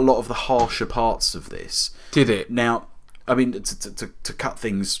missed out a lot of the harsher parts of this. Did it? Now, I mean, to cut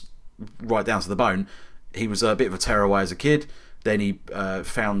things right down to the bone, he was a bit of a tearaway as a kid. Then he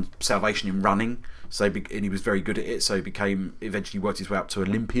found salvation in running, and he was very good at it. So he eventually worked his way up to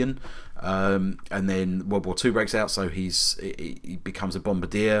Olympian, and then World War II breaks out. So he becomes a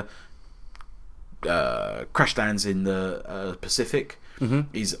bombardier. Crash lands in the Pacific. Mm-hmm.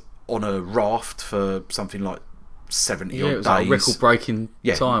 He's on a raft for something like 70 odd days. It was like a record-breaking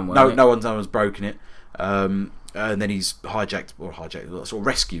time. No one's broken it. And then he's hijacked, sort of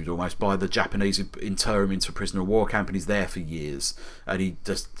rescued almost by the Japanese, who inter him into a prisoner of war camp, and he's there for years, and he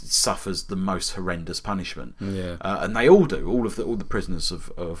just suffers the most horrendous punishment. Yeah. And they all do, all the prisoners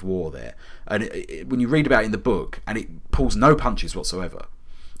of war there. And when you read about it in the book, and it pulls no punches whatsoever,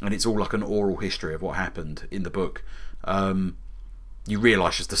 and it's all like an oral history of what happened in the book. You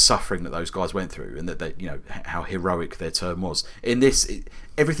realise just the suffering that those guys went through, and that they, how heroic their term was. In this,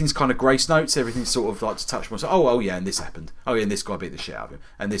 everything's kind of grace notes. Everything's sort of like to touch myself. Oh yeah, and this happened. Oh yeah, and this guy beat the shit out of him,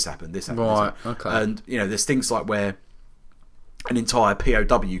 and this happened. Right. This happened. Okay. And there's things like where an entire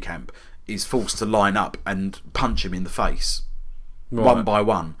POW camp is forced to line up and punch him in the face, one by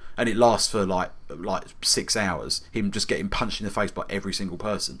one, and it lasts for like 6 hours. Him just getting punched in the face by every single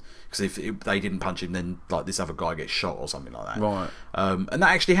person. Because if they didn't punch him, then like this other guy gets shot or something like that. Right. And that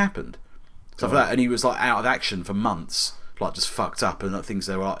actually happened. Stuff like that, and he was like out of action for months, like just fucked up, and things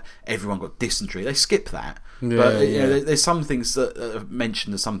they were like everyone got dysentery. They skip that, but there's some things that are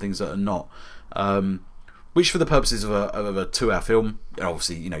mentioned and some things that are not. Which, for the purposes of a 2-hour film,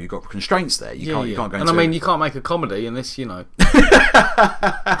 obviously you've got constraints there. You can't go. And I mean, you can't make a comedy unless Yeah,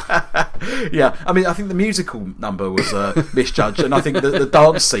 I mean, I think the musical number was misjudged, and I think the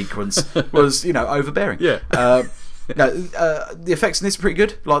dance sequence was overbearing. Yeah. The effects in this are pretty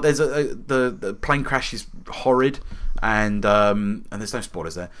good. Like there's the plane crash is horrid, and there's no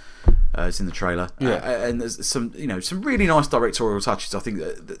spoilers there. It's in the trailer. Yeah. And there's some some really nice directorial touches. I think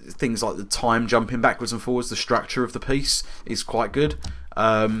that things like the time jumping backwards and forwards, the structure of the piece is quite good.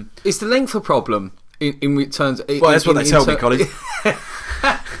 Is the length a problem in terms? Well, that's what they tell me, Colin.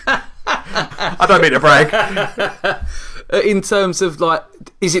 I don't mean to brag. In terms of like,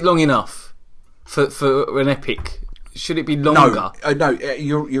 is it long enough for an epic? should it be longer? No,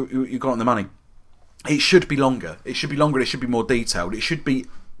 you got on the money. It should be longer. It should be longer. It should be more detailed. It should be,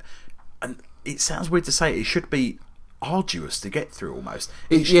 and it sounds weird to say it should be arduous to get through almost.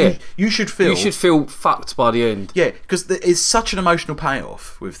 You should feel fucked by the end. Yeah, because there is such an emotional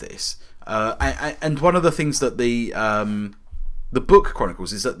payoff with this. And one of the things that the book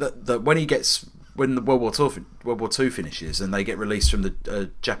chronicles is that when the World War II finishes and they get released from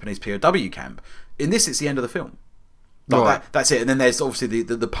the Japanese POW camp, in this it's the end of the film. Right. That's it. And then there's obviously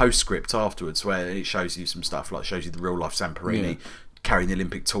the postscript afterwards where it shows you some stuff, like shows you the real life Zamperini carrying the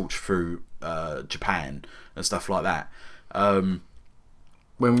Olympic torch through Japan and stuff like that.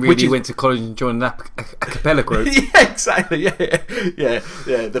 When Rudy went to college and joined an a cappella group. Yeah, exactly. Yeah.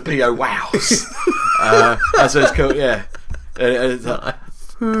 The PO Wows. That's what it's called. Yeah. It's like,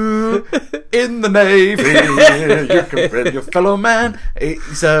 in the Navy, you can friend your fellow man.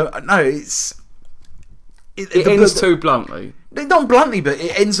 It ends too bluntly. Not bluntly, but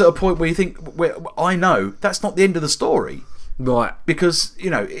it ends at a point where you think, I know that's not the end of the story. Right, because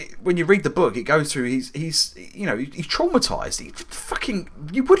when you read the book, it goes through. He's traumatized.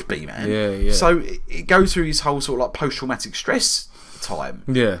 You would be, man. Yeah. So it goes through his whole sort of like post-traumatic stress time.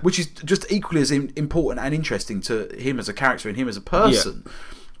 Yeah, which is just equally as important and interesting to him as a character and him as a person.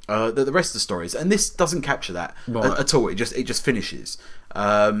 The rest of the stories, and this doesn't capture that at all. It just finishes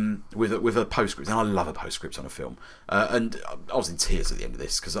with a postscript, and I love a postscript on a film. And I was in tears at the end of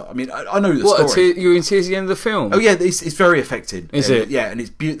this because I know the story. You were in tears at the end of the film? Oh yeah, it's very affecting. Is it? Yeah, and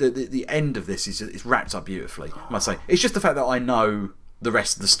it's the end of this is wrapped up beautifully. I must say, it's just the fact that I know the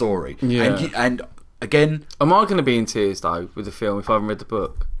rest of the story. Yeah, and again, am I going to be in tears though with the film if I haven't read the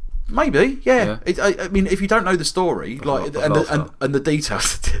book? Maybe, yeah. I mean, if you don't know the story, and the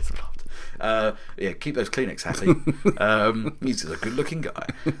details, keep those Kleenex happy. He's a good-looking guy.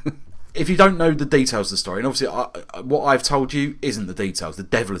 If you don't know the details of the story, and obviously what I've told you isn't the details. The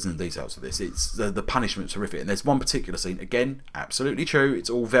devil is in the details of this. It's the punishment's horrific. And there's one particular scene, again, absolutely true. It's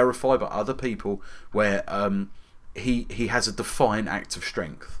all verified by other people, where he has a defiant act of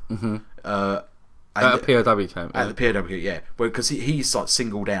strength. Mm-hmm. At a POW camp. At the POW, yeah. Because he's like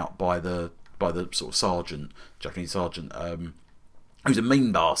singled out by the sort of sergeant, Japanese sergeant, who's a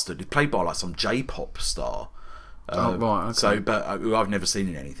mean bastard. He's played by like some J-pop star. Right. Okay. So, but who I've never seen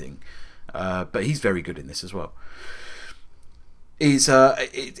in anything. But he's very good in this as well. It's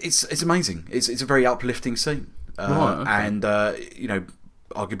amazing. It's a very uplifting scene. Right. Okay. And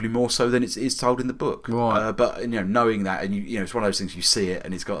arguably more so than it's told in the book. Right. But knowing that, and it's one of those things, you see it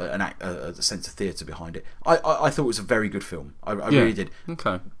and it's got a sense of theatre behind it. I thought it was a very good film. I really did.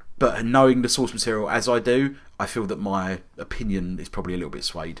 Okay. But knowing the source material as I do, I feel that my opinion is probably a little bit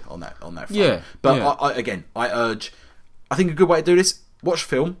swayed on that front. Yeah. But yeah. I think a good way to do this: watch the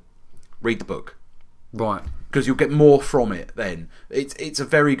film, read the book. Right. Because you'll get more from it then. It's a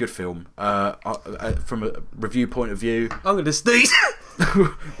very good film from a review point of view. I'm going to sneeze.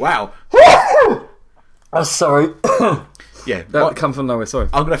 Wow. I'm sorry. Yeah, that come from nowhere. Sorry.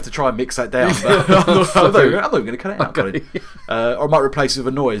 I'm gonna have to try and mix that down. But I'm not even gonna cut it out. Okay. Or I might replace it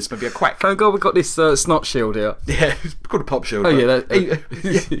with a noise, maybe a quack. Thank God we've got this snot shield here. Yeah, it's called a pop shield. Oh yeah.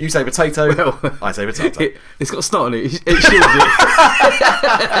 You say potato. Well, I say potato. It's got snot on it. It shields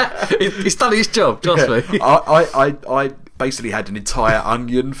it. He's done his job. Trust me. I basically had an entire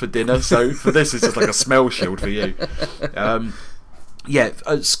onion for dinner, so for this it's just like a smell shield for you.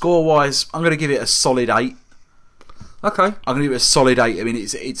 Score wise, I'm going to give it a solid 8. Okay. I'm going to give it a solid 8. I mean,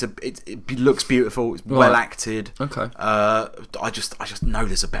 it looks beautiful. It's well acted. Okay. I just know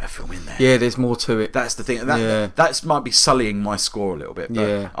there's a better film in there. Yeah, there's more to it. That's the thing. That might be sullying my score a little bit. But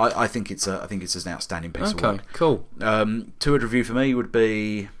yeah. I think it's an outstanding piece of work. Okay. Cool. 2-word review for me would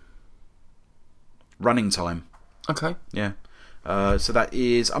be running time. Okay. Yeah. So that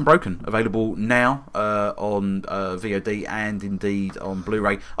is Unbroken, available now on VOD and indeed on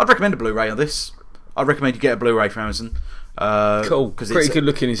Blu-ray. I'd recommend a Blu-ray on this. I'd recommend you get a Blu-ray from Amazon. Cool. Pretty good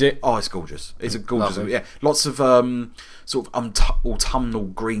looking, is it? Oh, it's gorgeous. It's a gorgeous. Lovely. Yeah, lots of sort of autumnal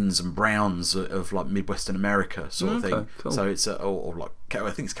greens and browns of like Midwestern America sort of thing. Cool. So it's or like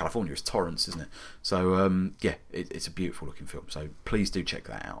I think it's California. It's Torrance, isn't it? So it's a beautiful looking film. So please do check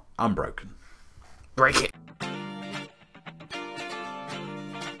that out. Unbroken. Break it.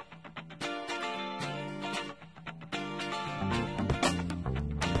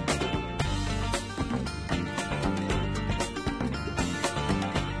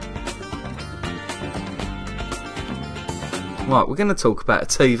 Right, we're going to talk about a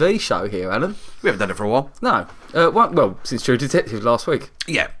TV show here, Alan. We haven't done it for a while. No. Well, since True Detective last week.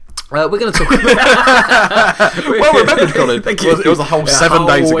 Yeah. We're going to talk about... Well remembered, Colin. Thank you. It was a whole 7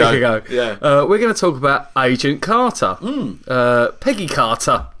 days week ago. Yeah. We're going to talk about Agent Carter. Peggy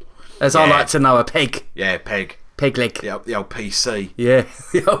Carter, as I Yeah. like to know her, Peg. Yeah, Peg. Peg leg. The old PC. Yeah,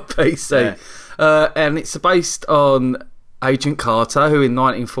 the old PC. And it's based on Agent Carter, who in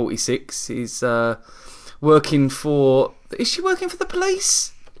 1946 is working for... Is she working for the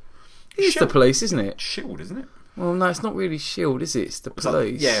police? It is the Shield. police, isn't it? Shield, isn't it? Well, no, it's not really SHIELD, is it? It's the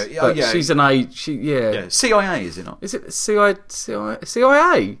police. yeah, But yeah. she's an A. Yeah. CIA, is it not? Is it CIA?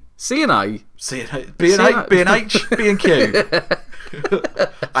 CIA? CNA? CIA. B&H, B&H, B&Q.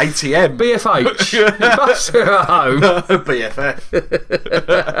 ATM. BFH? Buffs her at home. BFF.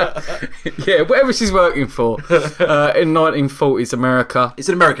 Yeah, whatever she's working for. In 1940s America. It's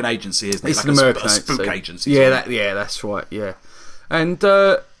an American agency, isn't it? It's Like an American a spook agency. Yeah, sort of. that's right. Yeah, and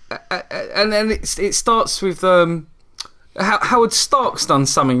then it starts with Howard Stark's done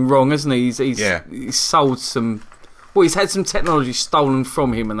something wrong, hasn't he? He's sold some. Well, he's had some technology stolen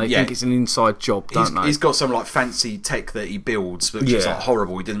from him, and they think it's an inside job, don't they? He's got some like fancy tech that he builds, which is like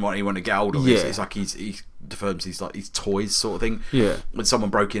horrible. He didn't want anyone to get hold of. It's like he defers his toys sort of thing. Yeah. When someone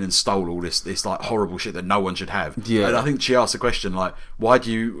broke in and stole all this like horrible shit that no one should have. Yeah. And I think she asked the question like, why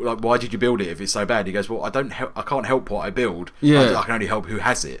did you build it if it's so bad? He goes, well, I can't help what I build. Yeah. I can only help who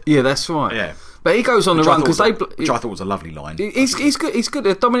has it. Yeah, that's right. Yeah. But he goes on the run because which I thought was a lovely line. He's good. He's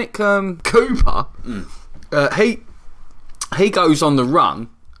good. Dominic Cooper. He goes on the run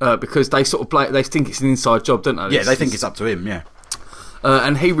because they sort of they think it's an inside job, don't they? Yeah, they think it's up to him. Yeah.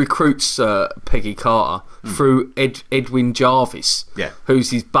 And he recruits Peggy Carter through Edwin Jarvis,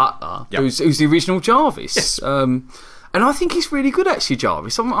 who's his butler, who's the original Jarvis. Yes. And I think he's really good, actually,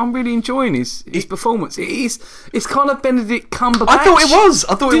 Jarvis. I'm really enjoying his performance. It's kind of Benedict Cumberbatch. I thought it was.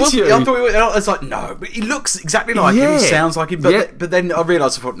 I thought it was. You? I thought it was. I was like, no, but he looks exactly like him. He sounds like him. But then I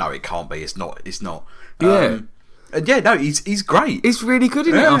realised, I thought, no, it can't be. It's not. Yeah. And yeah, no, he's great. He's really good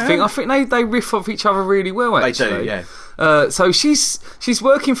in it. I think they riff off each other really well. Actually, They do. Yeah. So she's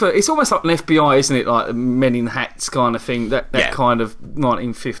working for. It's almost like an FBI, isn't it? Like Men in Hats kind of thing. That kind of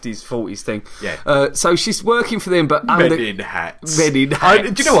 1950s, 40s thing. Yeah. So she's working for them, but Men in Hats. Men in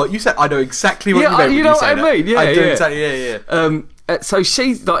Hats. Do you know what you said? I know exactly what you meant. You know what I mean? Yeah, I do yeah. exactly. Yeah. So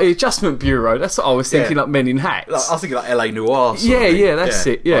she's like the Adjustment Bureau. That's what I was thinking. Like Men in Hats. I was thinking like LA Noire. Sort of thing. Yeah, that's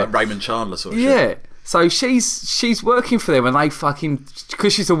it. Yeah, like Raymond Chandler sort of yeah. shit. So she's working for them, and they fucking,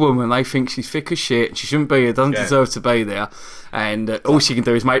 because she's a woman, they think she's thick as shit. She shouldn't be here. Doesn't deserve to be there. And all she can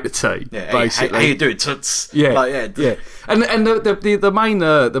do is make the tea. Yeah, basically. how you doing, toots? Yeah, like, yeah. And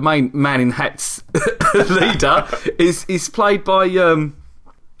the main Man in Hats leader is played by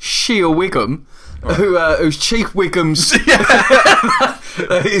Shea Wiggum. Who's Chief Wiggum's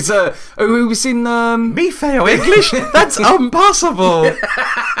who was in Me fail English? That's impossible.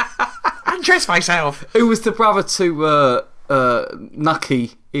 Undress myself. Who was the brother to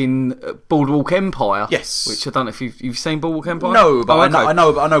Nucky in Boardwalk Empire? Yes. Which I don't know if you've seen Boardwalk Empire. No, but okay. I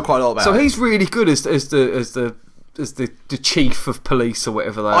know quite a lot about. So it. he's really good as the chief of police or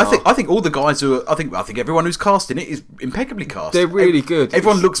whatever they are. I think all the guys who I think everyone who's cast in it is impeccably cast. They're really good.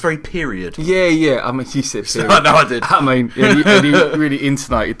 Everyone looks very period. Yeah. I mean, you said period. No, I did. I mean, you really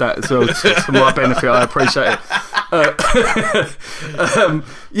intonated that as well for my benefit. I appreciate it.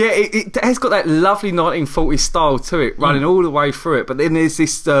 It has got that lovely 1940s style to it, running all the way through it. But then there's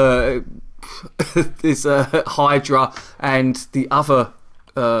this Hydra and the other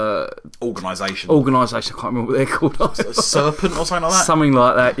organisation. I can't remember what they're called. A serpent or something like that. Something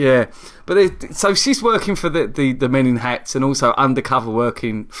like that, yeah. But so she's working for the Men in Hats and also undercover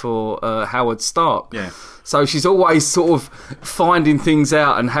working for Howard Stark. Yeah. So she's always sort of finding things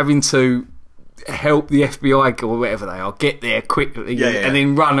out and having to help the FBI or whatever they are get there quickly and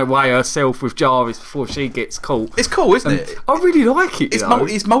then run away herself with Jarvis before she gets caught. It's cool, isn't it? I really like it.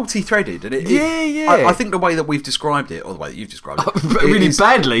 It's multi-threaded, and I think the way that we've described it, or the way that you've described it, really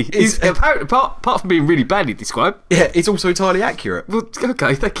badly. Apparently, apart from being really badly described, it's also entirely accurate. Well,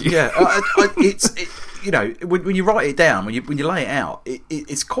 okay, thank you. Yeah, you know, when you write it down, when you lay it out,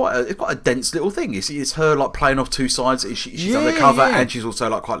 it's quite a dense little thing. It's her like playing off two sides. She's undercover and she's also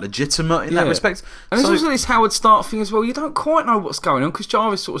like quite legitimate in that respect. And there's also this Howard Stark thing as well. You don't quite know what's going on because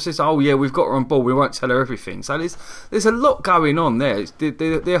Jarvis sort of says, "Oh yeah, we've got her on board. We won't tell her everything." So there's a lot going on there.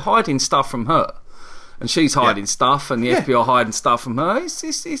 They're hiding stuff from her. And she's hiding stuff, and the FBI are hiding stuff from her.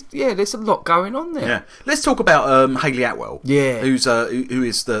 There's a lot going on there. Yeah, let's talk about Hayley Atwell. Yeah, who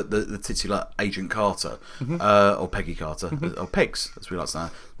is the titular Agent Carter, or Peggy Carter, or Pegs, as we like to say.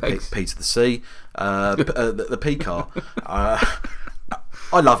 Pegs. P to the C, the P car. I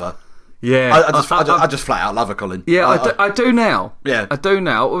love her. Yeah. I just flat out love her, Colin. Yeah, I do now. Yeah. I do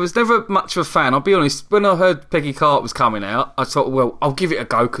now. I was never much of a fan. I'll be honest. When I heard Peggy Carter was coming out, I thought, well, I'll give it a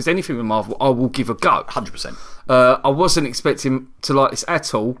go because anything with Marvel, I will give a go. 100%. I wasn't expecting to like this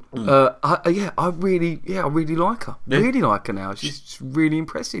at all. I really like her. Yeah. Really like her now. She's really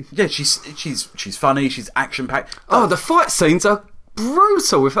impressive. Yeah, she's funny. She's action packed. Oh, the fight scenes are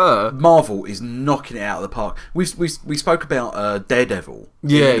brutal with her. Marvel is knocking it out of the park. We spoke about Daredevil,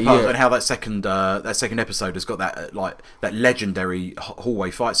 and how that second episode has got that that legendary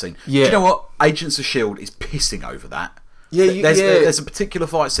hallway fight scene. Yeah. Do you know what? Agents of S.H.I.E.L.D. is pissing over that. Yeah, there's a particular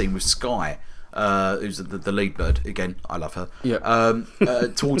fight scene with Skye, who's the lead bird. Again, I love her. Yeah.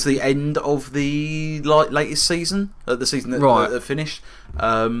 Towards the end of the latest season, the season that finished,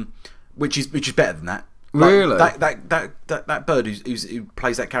 which is better than that. Really? That bird who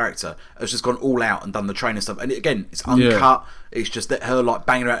plays that character has just gone all out and done the training stuff. And again, it's uncut. Yeah. It's just that her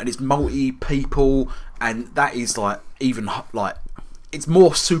banging around, and it's multi people, and that is even it's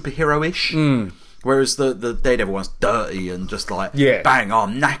more superhero-ish. Whereas the Daredevil one's dirty and just bang,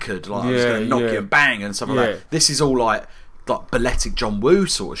 I'm knackered, I'm just going to knock you and bang and stuff like that. This is all like balletic John Woo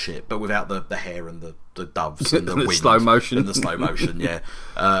sort of shit, but without the hair and the doves and the wind slow motion and the slow motion,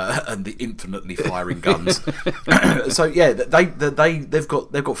 and the infinitely firing guns. So yeah, they've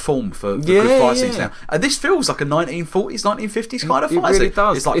got form for good fight scenes now, and this feels like a 1940s, 1950s kind of fight scene. It really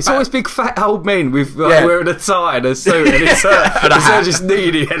does. It's always big fat old men with wearing a tie and a suit, and it's her just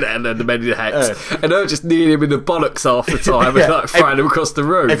kneeling and the men in hats, and her just kneeling him in the bollocks half the time and throwing them across the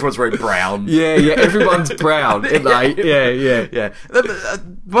room. Everyone's wearing brown. Yeah, everyone's brown, isn't they? Yeah.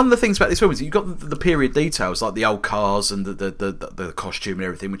 One of the things about this film is you've got the period details, like the old cars and the costume and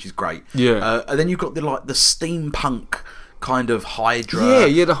everything, which is great. Yeah. And then you've got the steampunk kind of Hydra,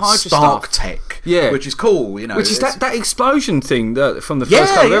 the Hydra Stark stuff. tech, which is cool, which is that explosion thing from the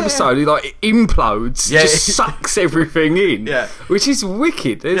first couple of episodes. It implodes, just sucks everything in, which is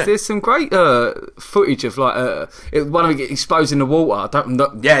wicked. There's some great footage of one of it explodes in the water.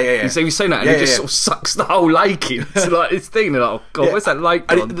 You've seen that, and it just sort of sucks the whole lake into this thing. And oh god, where's that lake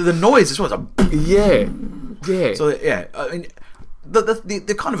gone? And the noise as well. Yeah. So I mean,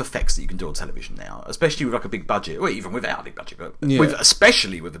 the kind of effects that you can do on television now, especially with a big budget, or even without a big budget, but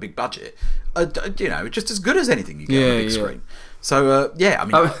especially with a big budget, just as good as anything you get on a big screen. So I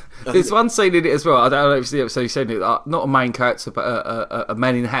mean, there's one scene in it as well. I don't know if it's the episode you said it. Not a main character, but a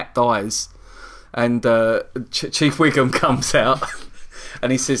man in a hat dies, and Chief Wiggum comes out. And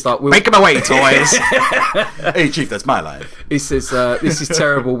he says, make him away, toys. Hey, Chief, that's my line. He says, this is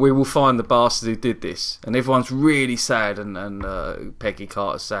terrible. We will find the bastard who did this. And everyone's really sad, and Peggy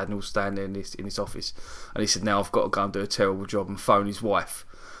Carter's sad, and all standing in his office. And he said, now I've got to go and do a terrible job and phone his wife.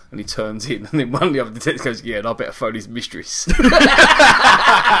 And he turns in, and then one of the other detectives goes, and I better phone his mistress. That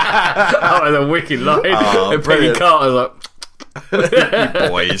was a wicked line. Oh, and Peggy Carter's like... You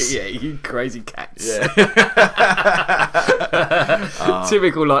boys. Yeah, you crazy cats. Yeah.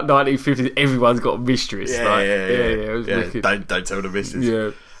 Typical 1950s, everyone's got a mistress. Yeah, it was wicked. Don't tell the missus.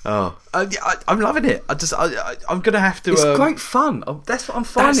 Yeah. Oh, I'm loving it. I'm gonna have to. It's great fun. That's what I'm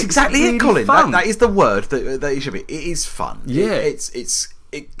finding. That's exactly really it, Colin. Fun. That is the word that it should be. It is fun. Yeah, it's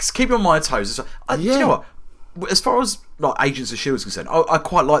keeping on my toes. Do you know what? As far as Agents of S.H.I.E.L.D. is concerned, I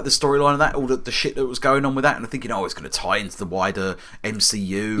quite like the storyline of that, all the shit that was going on with that, and I'm thinking, it's going to tie into the wider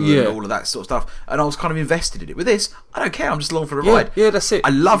MCU and all of that sort of stuff, and I was kind of invested in it. With this, I don't care, I'm just along for the ride. Yeah, that's it.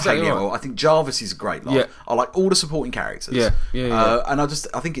 I love exactly Haley Atwell. I think Jarvis is a great laugh. I like all the supporting characters. And I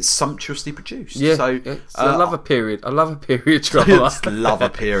think it's sumptuously produced. I love a period. I love a period drama. Love a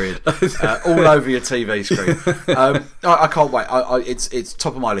period. All over your TV screen. I can't wait. It's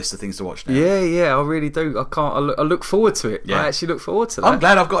top of my list of things to watch now. Yeah, I really do. I look forward to it. I actually look forward to that. I'm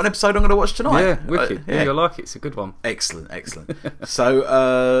glad I've got an episode I'm going to watch tonight. Yeah, wicked. You'll like it. It's a good one. Excellent.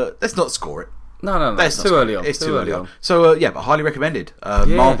 So let's not score it. No. It's too early on. It's too early on. So but highly recommended.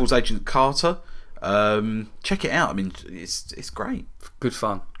 Marvel's Agent Carter. Check it out. I mean, it's great. Good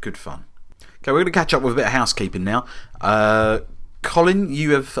fun. Okay, we're going to catch up with a bit of housekeeping now. Colin,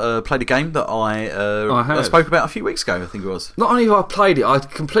 you have played a game that I spoke about a few weeks ago, I think it was. Not only have I played it, I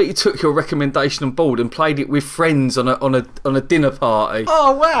completely took your recommendation on board and played it with friends on a dinner party.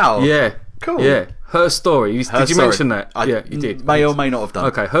 Oh wow! Yeah, cool. Yeah, Her Story. Did you mention that? Yeah, you did. May or may not have done.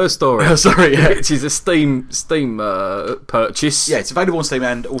 Okay, Her Story. Sorry, which is a Steam purchase. Yeah, it's available on Steam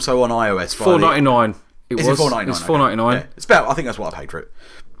and also on iOS. $4.99. Is it $4.99? It's $4.99. Yeah. It's about. I think that's what I paid for it.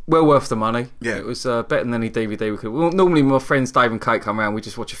 well worth the money. Yeah. It was better than any DVD we could. Well, normally my friends Dave and Kate come around, we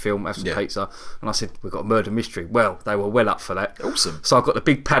just watch a film, have some pizza, and I said, we've got a murder mystery. Well, they were well up for that. Awesome. So I got the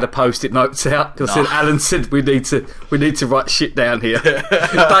big pad of post-it notes out, because Alan said we need to write shit down here.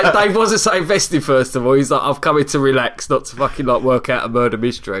 Dave wasn't so invested, first of all. He's like, I've come here to relax, not to fucking like work out a murder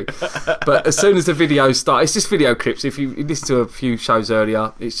mystery. But as soon as the videos start, it's just video clips. If you listen to a few shows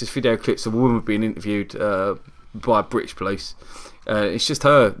earlier, it's just video clips of a woman being interviewed by British police. It's just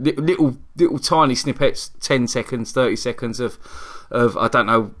her little tiny snippets, 10 seconds, 30 seconds of I don't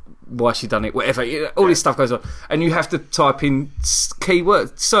know why she done it, whatever. All this stuff goes on, and you have to type in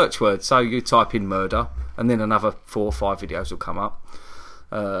search words. So you type in murder, and then another 4 or 5 videos will come up.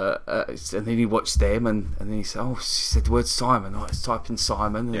 And then you watch them, and then you say, "Oh, she said the word Simon." Oh, let's type in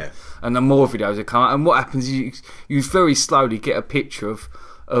Simon, and then more videos will come out. And what happens is you very slowly get a picture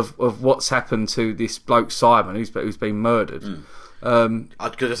of what's happened to this bloke Simon, who's been murdered.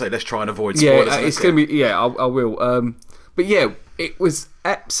 I'd just say let's try and avoid spoilers. Yeah, it's going to be. Yeah, I will. But yeah, it was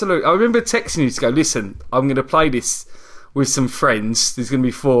absolute. I remember texting you to go, listen, I'm going to play this with some friends. There's going to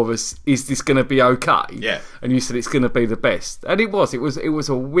be 4 of us. Is this going to be okay? Yeah. And you said it's going to be the best, and it was. It was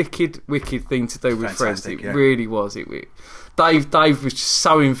a wicked thing to do with friends. It really was. Dave was just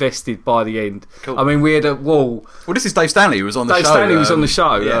so invested by the end. Cool. I mean, we had a wall. Well, this is Dave Stanley who was on the show. Dave Stanley was on the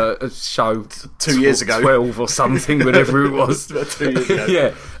show. Yeah. A show 2 years ago, 12 or something, whatever it was. 2 years ago.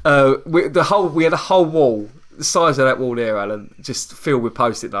 Yeah. We had a whole wall, the size of that wall there, Alan, just filled with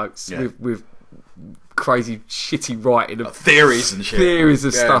post-it notes with crazy shitty writing of theories and shit. Theories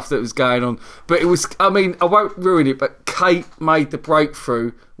of stuff that was going on. But it was, I mean, I won't ruin it, but Kate made the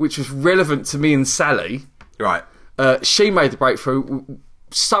breakthrough, which was relevant to me and Sally. Right. She made the breakthrough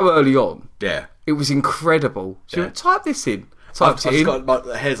so early on. Yeah. It was incredible. She went, type this in. I've just got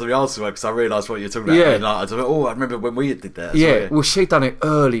my hairs on the answer because I realised what you're talking about. Yeah. And I remember when we did that. Yeah, well, she done it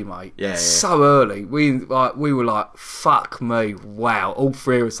early, mate. Yeah. So early. We were like, fuck me, wow. All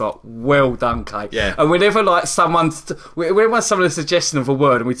 3 of us like, well done, Kate. Yeah. And whenever like someone a suggestion of a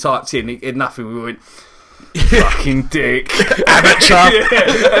word and we typed in nothing, we went, fucking dick. Amateur.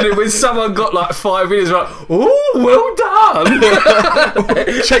 And then when someone got like 5 minutes, we're like, oh, well done.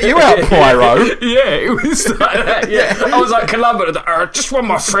 Check you out, Poirot. Yeah, it was like that. Yeah. I was like Columbo, just one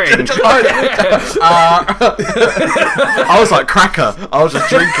more friend. I was like Cracker. I was just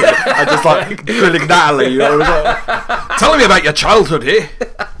drinking. I just like grilling Natalie. I was like, tell me about your childhood, eh?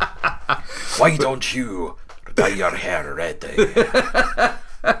 Why don't you dye your hair red?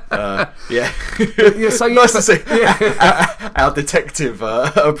 So nice to see our detective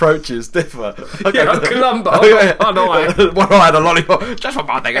approaches differ. Okay. Yeah, Columbo. One eye and a lollipop. Just one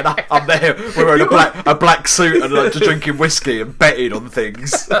more thing, and I'm there. We're wearing a black suit and just drinking whiskey and betting on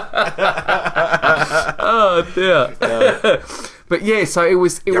things. Oh dear. But yeah, so it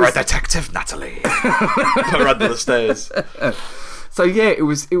was. You're a detective, Natalie. Put her under the stairs. So yeah, it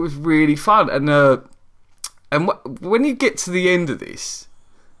was really fun, and when you get to the end of this.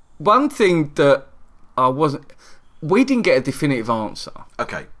 One thing that we didn't get a definitive answer.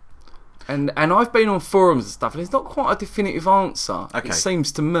 Okay. And I've been on forums and stuff, and it's not quite a definitive answer. Okay. It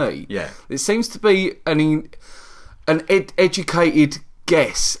seems to me. Yeah. It seems to be an educated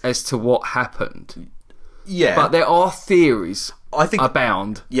guess as to what happened. Yeah. But there are theories. I think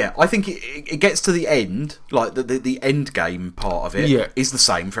abound. Yeah, I think it gets to the end, like the end game part of it is the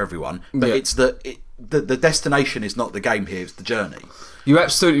same for everyone, but it's the destination is not the game here; it's the journey. You're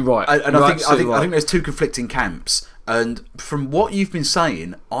absolutely right. And I think there's 2 conflicting camps. And from what you've been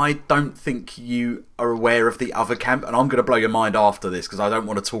saying, I don't think you are aware of the other camp. And I'm going to blow your mind after this because I don't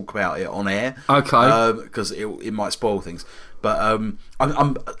want to talk about it on air. Okay. Because it might spoil things. But I'm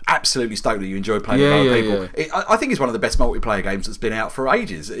absolutely stoked that you enjoy playing with other people. I think it's one of the best multiplayer games that's been out for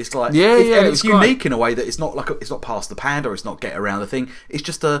ages. It's like it's unique in a way that it's not it's not past the pad or it's not get around the thing. It's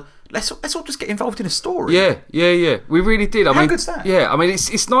just let's all just get involved in a story. Yeah. We really did. How good's that? Yeah, I mean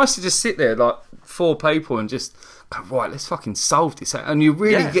it's nice to just sit there like 4 people and just go, right, let's fucking solve this, and you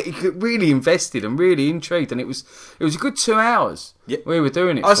really get really invested and really intrigued, and it was a good 2 hours. Yeah. We were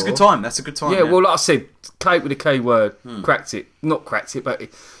doing it. Oh, that's a good time. That's a good time. Yeah, well, like I said, Kate with a K word cracked it, not cracked it, but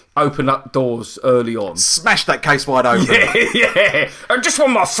it opened up doors early on. Smash that case wide open. Yeah. And just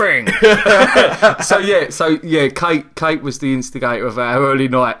one more thing. So Kate was the instigator of our early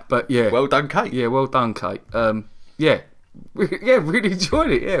night, but yeah. Well done, Kate. Yeah, well done, Kate. Really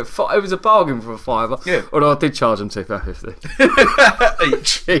enjoyed it. Yeah, it was a bargain for a £5. Yeah, although I did charge them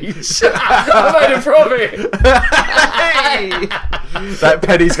 £2.50 each. I made a profit. That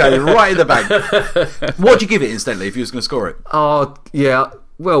penny's going right in the bank. What would you give it instantly if you was going to score it? Oh yeah,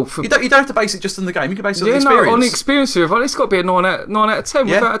 Well, for You don't have to base it just on the game. You can base it on the yeah, experience. no, on the experience of it, it's got to be a 9 out of 10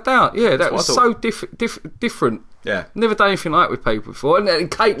 Yeah. without a doubt. Yeah, that what was I so thought. different. Yeah. Never done anything like that with people before. And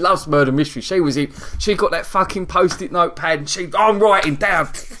Kate loves murder mystery. She got that fucking post-it notepad and I'm writing down.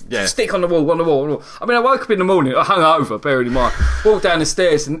 Yeah. Stick on the wall. I mean, I woke up in the morning, I hung over, bearing in mind, walked down the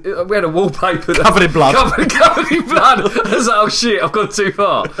stairs and we had a wallpaper Covered in blood. Covered in blood. I was like, oh shit, I've gone too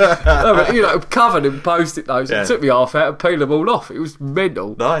far. No, but, covered in post-it notes. Yeah. It took me half hour to peel them all off. It was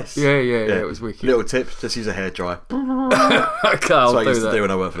mental. Nice. Yeah, it was wicked. Little tip: just use a hairdryer. Okay, I'll That's what I do used to that. do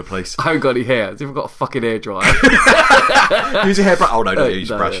when I worked for the police. I haven't got any hair. I've got a fucking hairdryer. Use a hairbrush. Oh no, don't use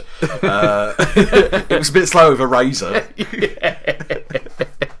a No, brush. It was a bit slow with a razor.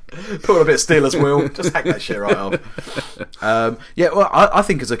 Put on a bit of Steelers wheel. Just hack that shit right off. Well, I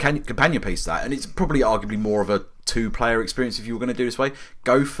think as a companion piece to that, and it's probably arguably more of a 2-player experience if you were going to do it this way.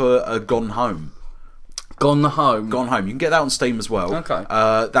 Go for a Gone Home. Gone home. Gone Home. You can get that on Steam as well. Okay.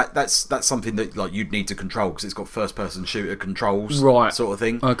 That's something that like you'd need to control because it's got first-person shooter controls, Right. sort of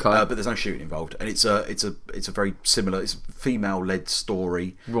thing. Okay. But there's no shooting involved, and it's a very similar. It's a female-led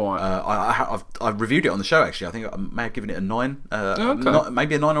story. Right. I've reviewed it on the show actually. I think I may have given it a 9. Okay.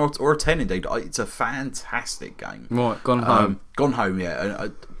 Maybe a 9 or a 10 indeed. It's a fantastic game. Right, Gone Home. Gone Home. Yeah.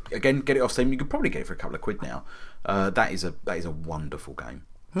 Again, get it off Steam. You could probably get it for a couple of quid now. That is a wonderful game.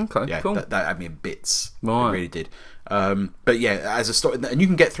 Okay, Yeah, cool. that had me in bits. Right. It really did. But yeah, as a story, and you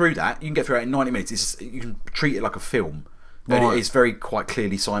can get through that. You can get through it in 90 minutes. You can treat it like a film. And Right. it is very quite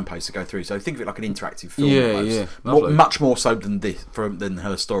clearly signposted to go through. So think of it like an interactive film. Yeah, almost. yeah, lovely. Much more so than than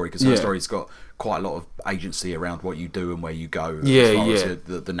her story, because her Yeah. story's got quite a lot of agency around what you do and where you go. Yeah, as far yeah.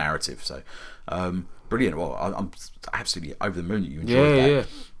 as the narrative. So brilliant. Well, I'm absolutely over the moon that you enjoyed that.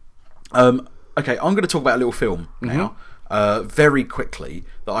 Yeah. Okay, I'm going to talk about a little film Mm-hmm. now, very quickly,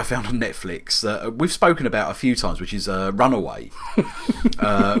 that I found on Netflix that we've spoken about a few times, which is Runaway,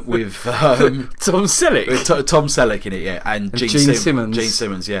 with Tom Selleck. Tom Selleck in it, yeah, and Gene Simmons. Gene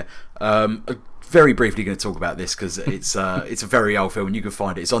Simmons, yeah. Very briefly going to talk about this because it's a very old film and you can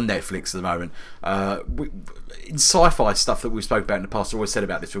find it. It's on Netflix at the moment. In sci-fi stuff that we've spoken about in the past, I always said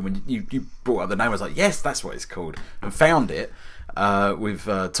about this film, when you brought up the name, I was like, yes, that's what it's called, and found it with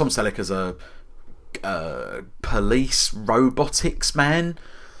Tom Selleck as a police robotics man.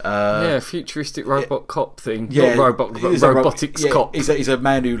 Futuristic robot cop thing. Yeah, Not robot, but he's a robotics cop He's a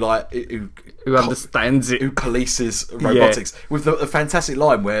man who who understands it. who polices robotics, with the fantastic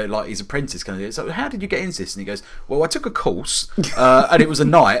line where like his apprentice kind of, so how did you get into this? And he goes, well, I took a course and it was a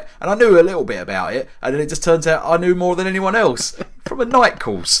night and I knew a little bit about it, and then it just turns out I knew more than anyone else from a night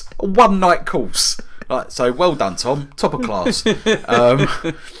course, a 1-night course. Right, so well done, Tom, top of class.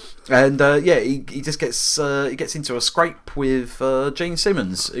 And he just gets into a scrape with Gene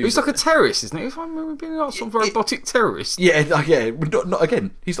Simmons. He's like a terrorist, isn't he? If I remember being like some robotic terrorist. yeah, not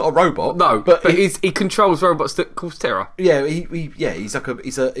again. He's not a robot. No, but he controls robots that cause terror. yeah, he's like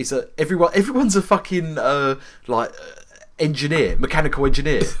he's a everyone's a fucking engineer, mechanical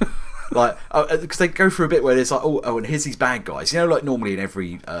engineer. Like, because they go through a bit where it's like, oh, and here's these bad guys. You know, like normally in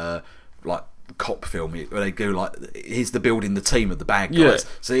every like cop film where they go like, here's the building the team of the bad guys. Yeah.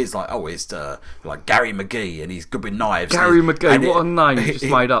 So it's like, oh, it's like Gary McGee and he's good with knives. Gary and McGee, what a name you just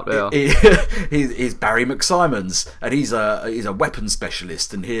made up there. He's Barry McSimons and he's a weapons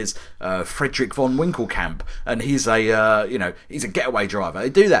specialist, and here's Frederick von Winkelkamp and he's he's a getaway driver. They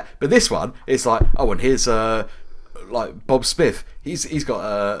do that, but this one it's like, oh, and here's like Bob Smith. He's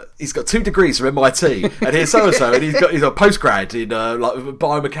got 2 degrees from MIT, and here's so and he's a postgrad in like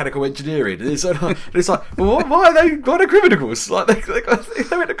biomechanical engineering. And it's like, well, why are they criminals? Like they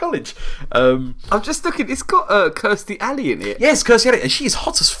went to college. I'm just looking. It's got Kirstie Alley in it. Yes, Kirstie Alley, and she is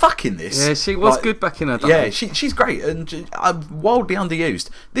hot as fuck in this. Yeah, she was Like, good back in her day. Yeah, she's great and wildly underused.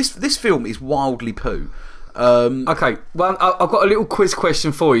 This film is wildly poo. Okay, well, I've got a little quiz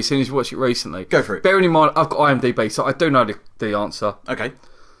question for you as soon as you watch it recently. Go for it. Bearing in mind, I've got IMDb, so I do know the answer. Okay.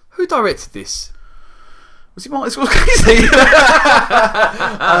 Who directed this? Was it Martin Scorsese?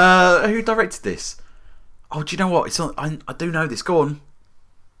 Who directed this? Oh, do you know what? It's on, I do know this. Go on.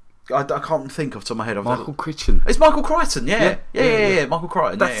 I can't think off the top of my head. Michael Crichton. It's Michael Crichton, yeah. Michael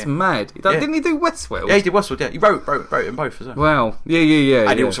Crichton. That's yeah. mad. Didn't he do Westworld? Yeah, he did Westworld, yeah. He wrote them both as well. Wow. Yeah.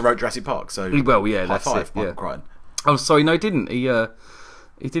 And he also wrote Jurassic Park, so Well, yeah, high that's five, it, Michael yeah. Crichton. Oh, sorry, no, he didn't. He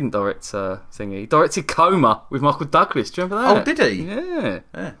didn't direct thingy. He directed Coma with Michael Douglas. Do you remember that? Oh, did he? Yeah.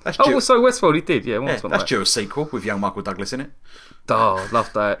 That's Oh, so Westworld he did. Yeah, that's due a sequel with young Michael Douglas in it. Oh,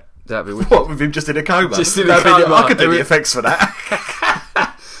 love that. That'd be wicked. What, with him just in a coma? Just in a coma. I could do the effects for that.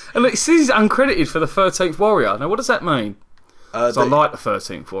 And look, it says he's uncredited for the 13th Warrior. Now, what does that mean? So I The- like the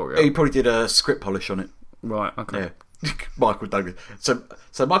 13th Warrior. He probably did a script polish on it. Right, okay. Yeah. Michael Douglas.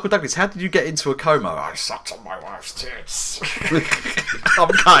 So Michael Douglas, how did you get into a coma? I sucked on my wife's tits. I'm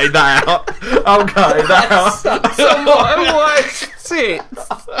cutting that out. I'm cutting that out. On my wife's tits.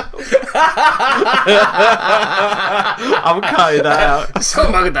 I'm cutting that out. So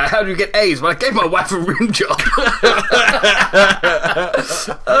Michael Douglas, how do you get AIDS? Well, I gave my wife a rim job.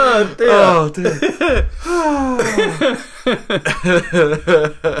 Oh dear. Oh dear.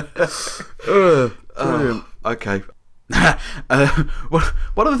 Brilliant. Okay.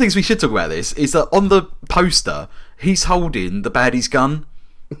 One of the things we should talk about this is that on the poster he's holding the baddie's gun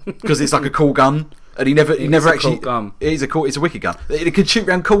because it's like a cool gun, and he never actually. Cool gun. It's a wicked gun. It can shoot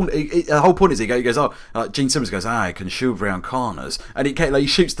round corners. The whole point is he goes, Gene Simmons goes, it can shoot round corners, and he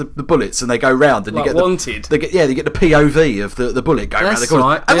shoots the bullets and they go round, and Like you get Wanted. They get the POV of the bullet going round the That's corner,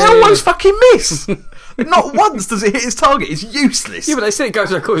 right. and Yeah, they yeah, always fucking miss. Not once does it hit its target. It's useless. Yeah, but they said it goes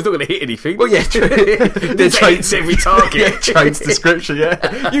to the court. It's not going to hit anything. Well, yeah, true. It hits every target. Yeah, Trade's description.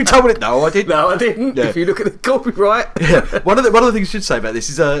 Yeah, you told me it. No, I didn't. No, I didn't. Yeah. If you look at the copyright. Yeah. One of the things I should say about this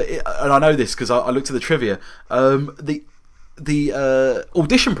is, and I know this because I looked at the trivia. The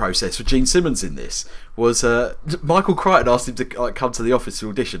audition process for Gene Simmons in this was Michael Crichton asked him to come to the office to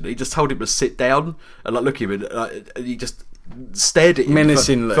audition. He just told him to sit down and look at him, and he just stared at him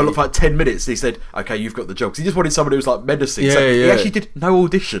Menacingly. for like 10 minutes. And he said, "Okay, you've got the job." 'Cause he just wanted someone who was like menacing. Yeah, So he yeah. actually did no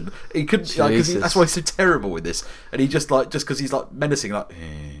audition. He couldn't. Jesus. That's why he's so terrible with this. And he just because he's like menacing, like.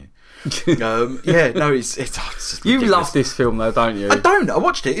 Yeah, no, it's just You ridiculous. love this film, though, don't you? I don't. I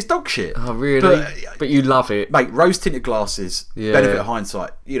watched it. It's dog shit. Oh, really? But you love it. Mate, rose tinted glasses. Yeah. Benefit of hindsight.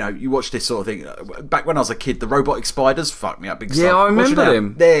 You know, you watch this sort of thing. Back when I was a kid, the robotic spiders fucked me up big. Yeah, time. I remember Watching that,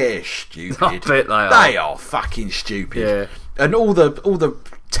 them. They're stupid. I bet they are. They are fucking stupid. Yeah. And all the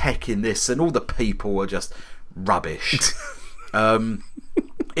tech in this and all the people are just rubbish.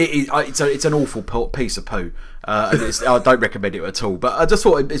 It's an awful piece of poo. And I don't recommend it at all. But I just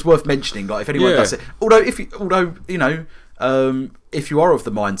thought it's worth mentioning. Like if anyone Yeah. does it, although you know, if you are of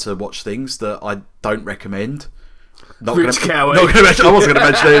the mind to watch things that I don't recommend. Rich Cowie. Not gonna mention, I wasn't going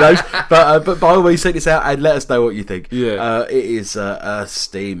to mention any of those, but by all means, check this out and let us know what you think. Yeah. It is a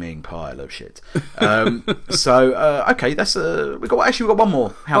steaming pile of shit. Okay, that's we got one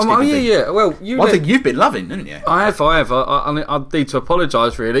more housekeeping thing. Yeah. Well, One thing you've been loving, haven't you? I have. I need to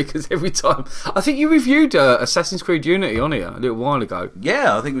apologise, really, because every time... I think you reviewed Assassin's Creed Unity on here a little while ago.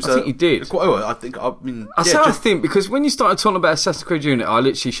 Yeah, I think it was. I think you did. I think because when you started talking about Assassin's Creed Unity, I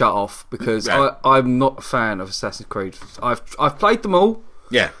literally shut off because Yeah. I'm not a fan of Assassin's Creed. I've played them all,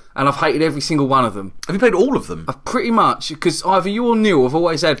 Yeah. and I've hated every single one of them. Have you played all of them? Pretty much, because either you or Neil have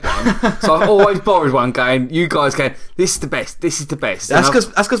always had one, so I've always borrowed one going, you guys going, this is the best, this is the best. That's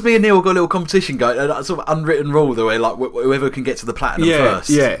And because me and Neil got a little competition going, a sort of unwritten rule the way like whoever can get to the platinum first.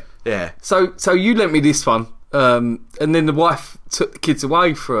 Yeah. So you lent me this one, and then the wife took the kids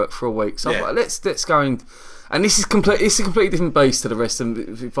away for a week. So Yeah. I'm like, let's go and this is it's a completely different base to the rest of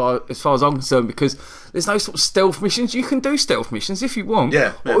them, as far as I'm concerned, because there's no sort of stealth missions. You can do stealth missions if you want,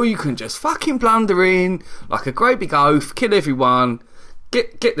 Yeah. or you can just fucking blunder in like a great big oaf, kill everyone,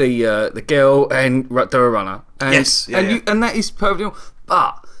 get the girl, and do a runner. And, Yes, yeah, yeah. and that is perfectly.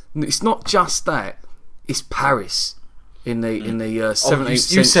 But it's not just that; it's Paris. In the 17th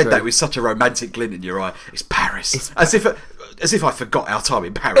You said century. that with such a romantic glint in your eye. It's Paris. As if I forgot our time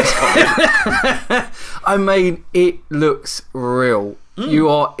in Paris. I mean, it looks real.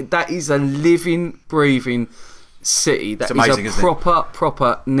 That is a living, breathing city. That amazing, is isn't a it?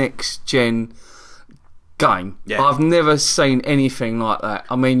 proper next gen game. Yeah. I've never seen anything like that.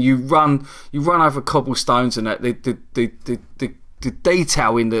 I mean, you run over cobblestones and that the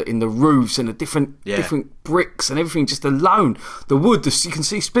detail in the roofs and the different bricks and everything, just alone the wood, you can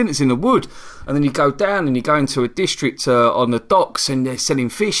see splinters in the wood, and then you go down and you go into a district on the docks and they're selling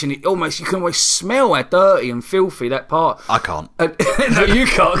fish, and you can always smell how dirty and filthy that part. I can't. No, you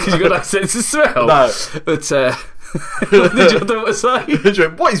can't, because you've got no sense of smell. No. But what did your daughter say?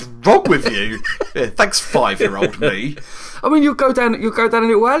 What is wrong with you? Yeah, thanks, 5-year-old me. I mean, you'll go down a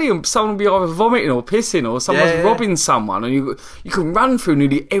little alley and someone will be either vomiting or pissing, or someone's Yeah. robbing someone, and you can run through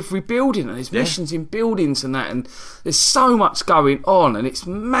nearly every building, and there's missions in buildings and that, and there's so much going on, and it's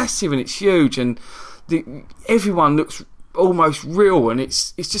massive and it's huge, and everyone looks almost real, and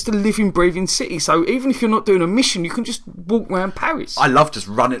it's just a living, breathing city. So even if you're not doing a mission, you can just walk around Paris. I love just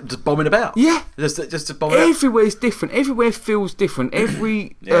bombing about. Yeah. Just to bomb about. Everywhere's different. Everywhere feels different.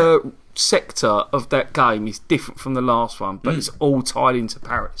 Every sector of that game is different from the last one, but it's all tied into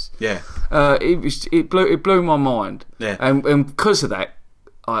Paris. Yeah. It blew my mind. Yeah. And because of that,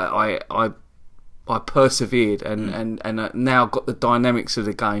 I persevered and now got the dynamics of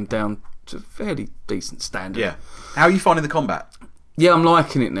the game down to a fairly decent standard. Yeah. How are you finding the combat? Yeah, I'm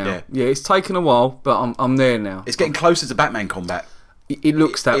liking it now. Yeah. It's taken a while, but I'm there now. It's getting closer to Batman combat. It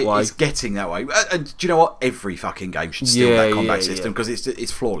looks that way. It's getting that way. And do you know what? Every fucking game should steal that combat system because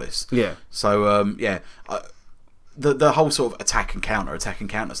it's flawless. Yeah. So the whole sort of attack and counter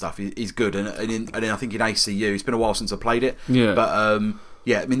stuff is good, and I think in ACU, it's been a while since I played it. Yeah. But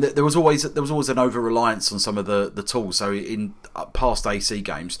I mean, there was always an over reliance on some of the tools. So in past AC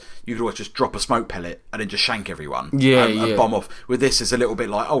games, you could always just drop a smoke pellet and then just shank everyone. And bomb off. With this, it's a little bit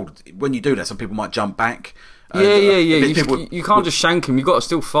like, when you do that, some people might jump back. You can't just shank them. You've got to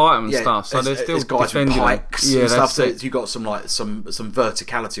still fight them and stuff. So they're still guys with defending pikes them. and stuff. So you've got some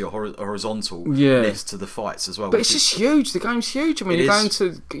verticality or horizontalness to the fights as well. But it's just huge. The game's huge. I mean, you go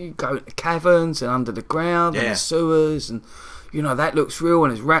into caverns and under the ground and the sewers, and that looks real.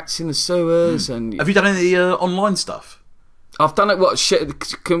 And there's rats in the sewers. And have you done any online stuff? I've done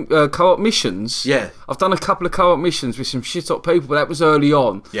co-op missions. Yeah. I've done a couple of co-op missions with some shit up people, but that was early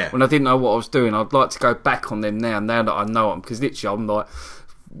on when I didn't know what I was doing. I'd like to go back on them now that I know them, because literally I'm like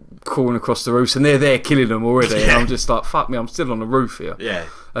crawling across the roofs and they're there killing them already, and I'm just like, fuck me, I'm still on the roof here. Yeah.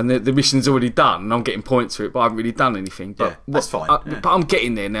 And the mission's already done, and I'm getting points for it, but I haven't really done anything. But that's fine. But I'm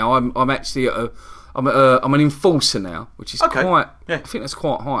getting there now. I'm actually I'm an enforcer now, which is quite. I think that's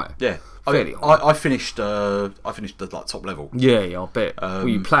quite high. Yeah. I finished the top level. Yeah, I bet. Well,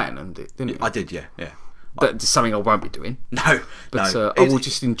 you platinumed it, didn't you? I did, yeah. That's something I won't be doing. No, but I will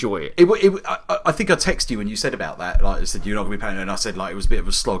just enjoy it. I think I texted you when you said about that. Like I said, you're not going to be playing it, and I said it was a bit of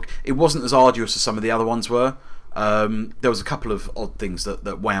a slog. It wasn't as arduous as some of the other ones were. There was a couple of odd things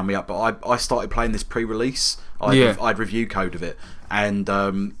that wound me up, but I started playing this pre-release. I'd review code of it, and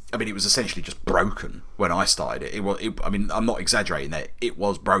it was essentially just broken when I started it. I'm not exaggerating there. It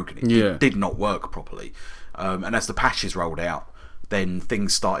was broken. It did not work properly, and as the patches rolled out, then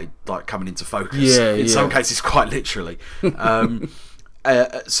things started coming into focus. In some cases, quite literally. So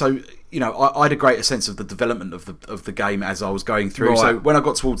I had a greater sense of the development of the game as I was going through. Right. So when I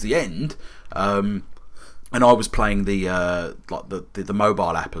got towards the end, and I was playing the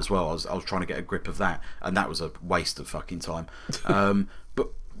mobile app as well. I was trying to get a grip of that, and that was a waste of fucking time.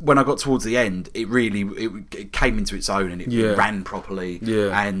 But when I got towards the end, it came into its own, and it ran properly.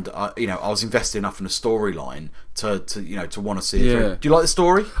 Yeah. And I was invested enough in the storyline to want to see it through. Do you like the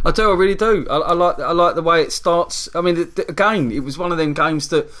story? I do. I really do. I like the way it starts. I mean, again, it was one of them games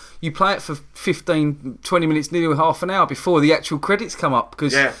that you play it for 15, 20 minutes, nearly half an hour before the actual credits come up,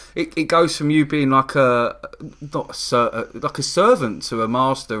 because it goes from you being like a servant to a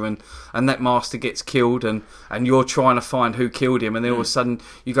master, and that master gets killed, and you're trying to find who killed him, and then all of a sudden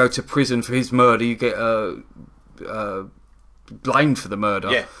you go to prison for his murder. You get blamed for the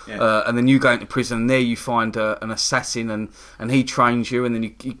murder, and then you go into prison, and there you find an assassin, and he trains you, and then you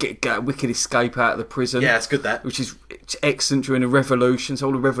get a wicked escape out of the prison. Yeah, it's good, that. Which is excellent during the revolution. So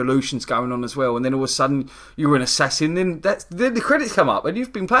all the revolution's going on as well, and then all of a sudden you're an assassin. Then the credits come up, and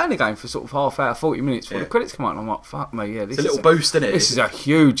you've been playing the game for sort of half hour, 40 minutes before the credits come up, and I'm like, fuck me, this it's a little boost, isn't it? This is a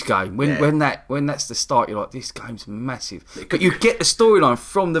huge game. When that's the start, you're like, this game's massive. But you get the storyline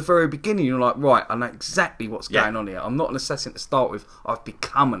from the very beginning. You're like, right, I know exactly what's going on here. I'm not an assassin to start with. I've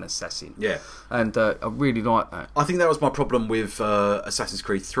become an assassin. Yeah. And I really like that. I think that was my problem with Assassin's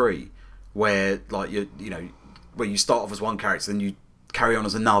Creed 3, where where you start off as one character, then you carry on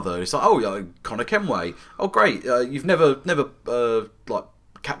as another. It's like, Connor Kenway. Oh, great. You've never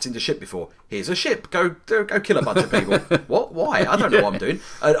captained a ship before. Here's a ship. Go kill a bunch of people. What? Why? I don't know what I'm doing.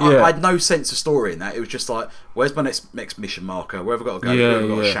 I had no sense of story in that. It was just like, where's my next mission marker? Where have I got to go? Where have I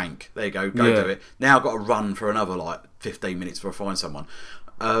got to shank? There you go. Go do it. Now I've got to run for another 15 minutes before I find someone.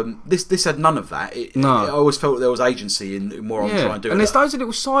 This had none of that. I always felt there was agency in more on trying to do it. And there's those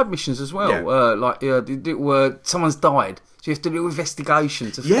little side missions as well, where someone's died, so you have to do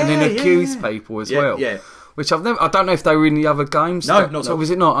investigations and then accuse people as well. Yeah. Which I don't know if they were in the other games. No, not. So was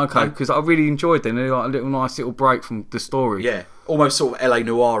it not? Okay, because I really enjoyed them. They're like a nice little break from the story. Yeah, almost sort of LA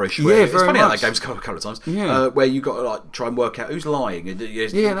Noirish. It's funny how that game's come a couple of times. Yeah. Where you got to try and work out who's lying and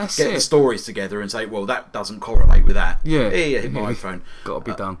get the stories together and say, well, that doesn't correlate with that. Yeah, hit my iPhone. Got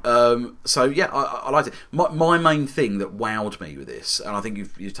to be done. So I liked it. My main thing that wowed me with this, and I think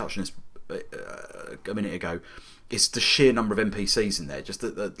you touched on this a minute ago, it's the sheer number of NPCs in there, just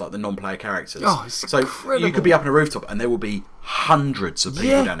the non-player characters. Oh, it's incredible. You could be up on a rooftop and there will be hundreds of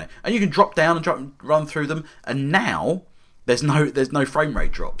people down there, and you can drop down and run through them. And now there's no frame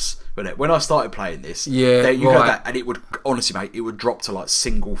rate drops. When I started playing this, you heard that, and it would honestly, mate, it would drop to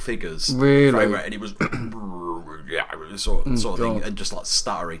single figures. Really, frame rate, and it was sort of thing, God. and just like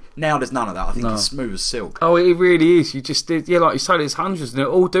stuttery. Now there's none of that. I think it's smooth as silk. Oh, it really is. You just did, like you say, there's hundreds, and they're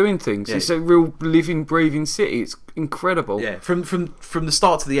all doing things. Yeah. It's a real living, breathing city. It's incredible. Yeah, from the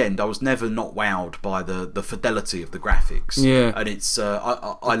start to the end, I was never not wowed by the fidelity of the graphics. Yeah. And it's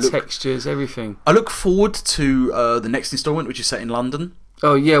I look Textures, everything. I look forward to the next instalment, which is set in London.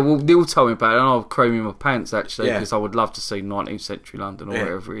 Oh yeah, well Neil told me about it, and I'll cream in my pants actually, Yeah. because I would love to see 19th century London or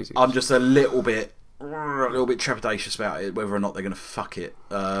wherever it is. I'm just a little bit trepidatious about it, whether or not they're going to fuck it.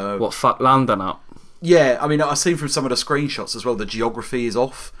 What, fuck London up? Yeah, I mean, I've seen from some of the screenshots as well, the geography is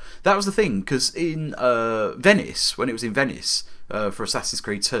off. That was the thing, because in Venice, when it was in Venice for Assassin's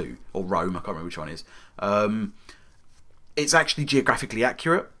Creed 2, or Rome, I can't remember which one it is, it's actually geographically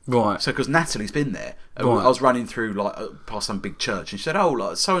accurate. Right. So, because Natalie's been there, Right. I was running through like past some big church, and she said, "Oh,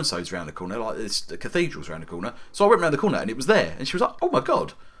 like so and so's round the corner, like the cathedral's round the corner." So I went round the corner, and it was there, and she was like, "Oh my god!"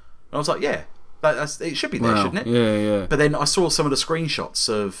 And I was like, "Yeah, it should be there, Wow. shouldn't it?" Yeah, yeah. But then I saw some of the screenshots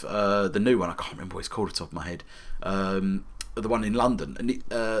of the new one. I can't remember what it's called off the top of my head. The one in London, and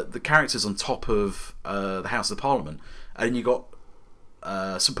the characters on top of the House of Parliament, and you got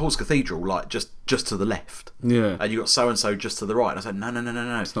St Paul's Cathedral like just to the left. Yeah. And you got so and so just to the right. And I said, no,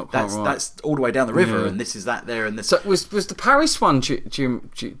 it's not quite right. That's all the way down the river, Yeah. and this is that there, and this. So was the Paris one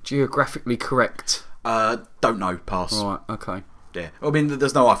geographically correct? Don't know. Pass. Right. Okay. Yeah. I mean,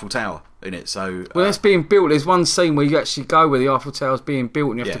 there's no Eiffel Tower in it, so. Well, that's being built. There's one scene where you actually go where the Eiffel Tower's being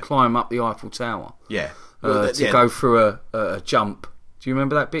built, and you have Yeah. to climb up the Eiffel Tower Yeah. to go through a jump. Do you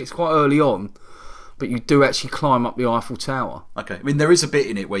remember that bit? It's quite early on, but you do actually climb up the Eiffel Tower. Okay. I mean, there is a bit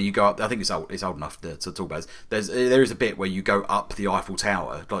in it where you go up. I think it's old enough to talk about this. There is a bit where you go up the Eiffel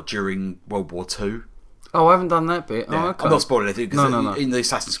Tower, like during World War II. Oh, I haven't done that bit. Yeah. Oh, okay. I'm not spoiling anything because No. in the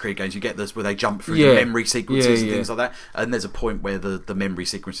Assassin's Creed games you get this where they jump through Yeah. the memory sequences and Yeah. things like that, and there's a point where the memory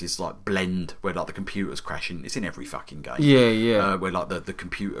sequences like blend, where like the computer's crashing. It's in every fucking game. Yeah. Where like the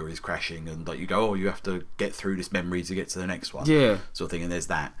computer is crashing, and like you go, oh, you have to get through this memory to get to the next one. Yeah. Sort of thing, and there's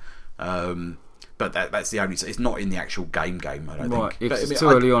that. But that's the only. It's not in the actual game. I don't Right, think. it's But, too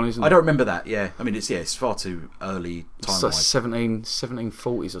early on, isn't it? I don't remember that. Yeah, I mean it's far too early time It's like wise.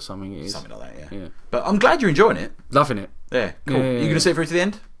 1740s or something. It is. Something like that. Yeah. But I'm glad you're enjoying it. Loving it. Yeah, cool. Yeah, You yeah. gonna see it through to the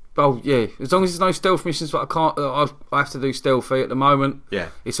end? Oh yeah, as long as there's no stealth missions, but I can't. I have to do stealthy at the moment. Yeah.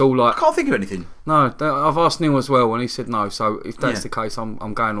 It's all like I can't think of anything. no. I've asked Neil as well, and he said no. So if that's Yeah. the case, I'm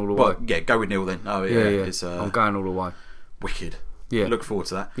going all the way. Well, yeah, go with Neil then. Oh yeah, Yeah. it's I'm going all the way. wicked. Yeah. Look forward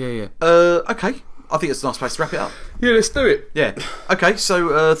to that. Yeah. Okay. I think it's a nice place to wrap it up. Yeah, let's do it. Yeah. Okay,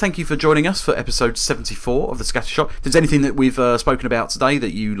 so thank you for joining us for episode 74 of The Scattershot. If there's anything that we've spoken about today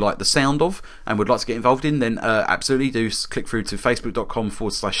that you like the sound of and would like to get involved in, then absolutely do click through to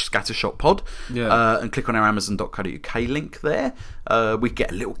facebook.com/scattershotpod and click on our amazon.co.uk link there. We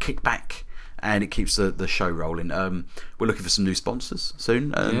get a little kickback and it keeps the show rolling. We're looking for some new sponsors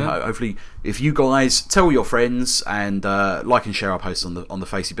soon. Hopefully, if you guys tell your friends and like and share our posts on the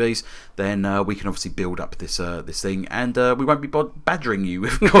Facey Bees, then we can obviously build up this thing, and we won't be badgering you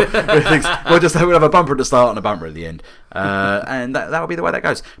with things. We'll have a bumper at the start and a bumper at the end, and that'll be the way that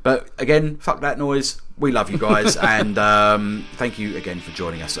goes. But again, fuck that noise. We love you guys, and thank you again for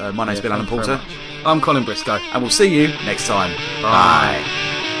joining us. My name's Bill Allen thank you very Porter, much. I'm Colin Briscoe. and we'll see you next time. Bye.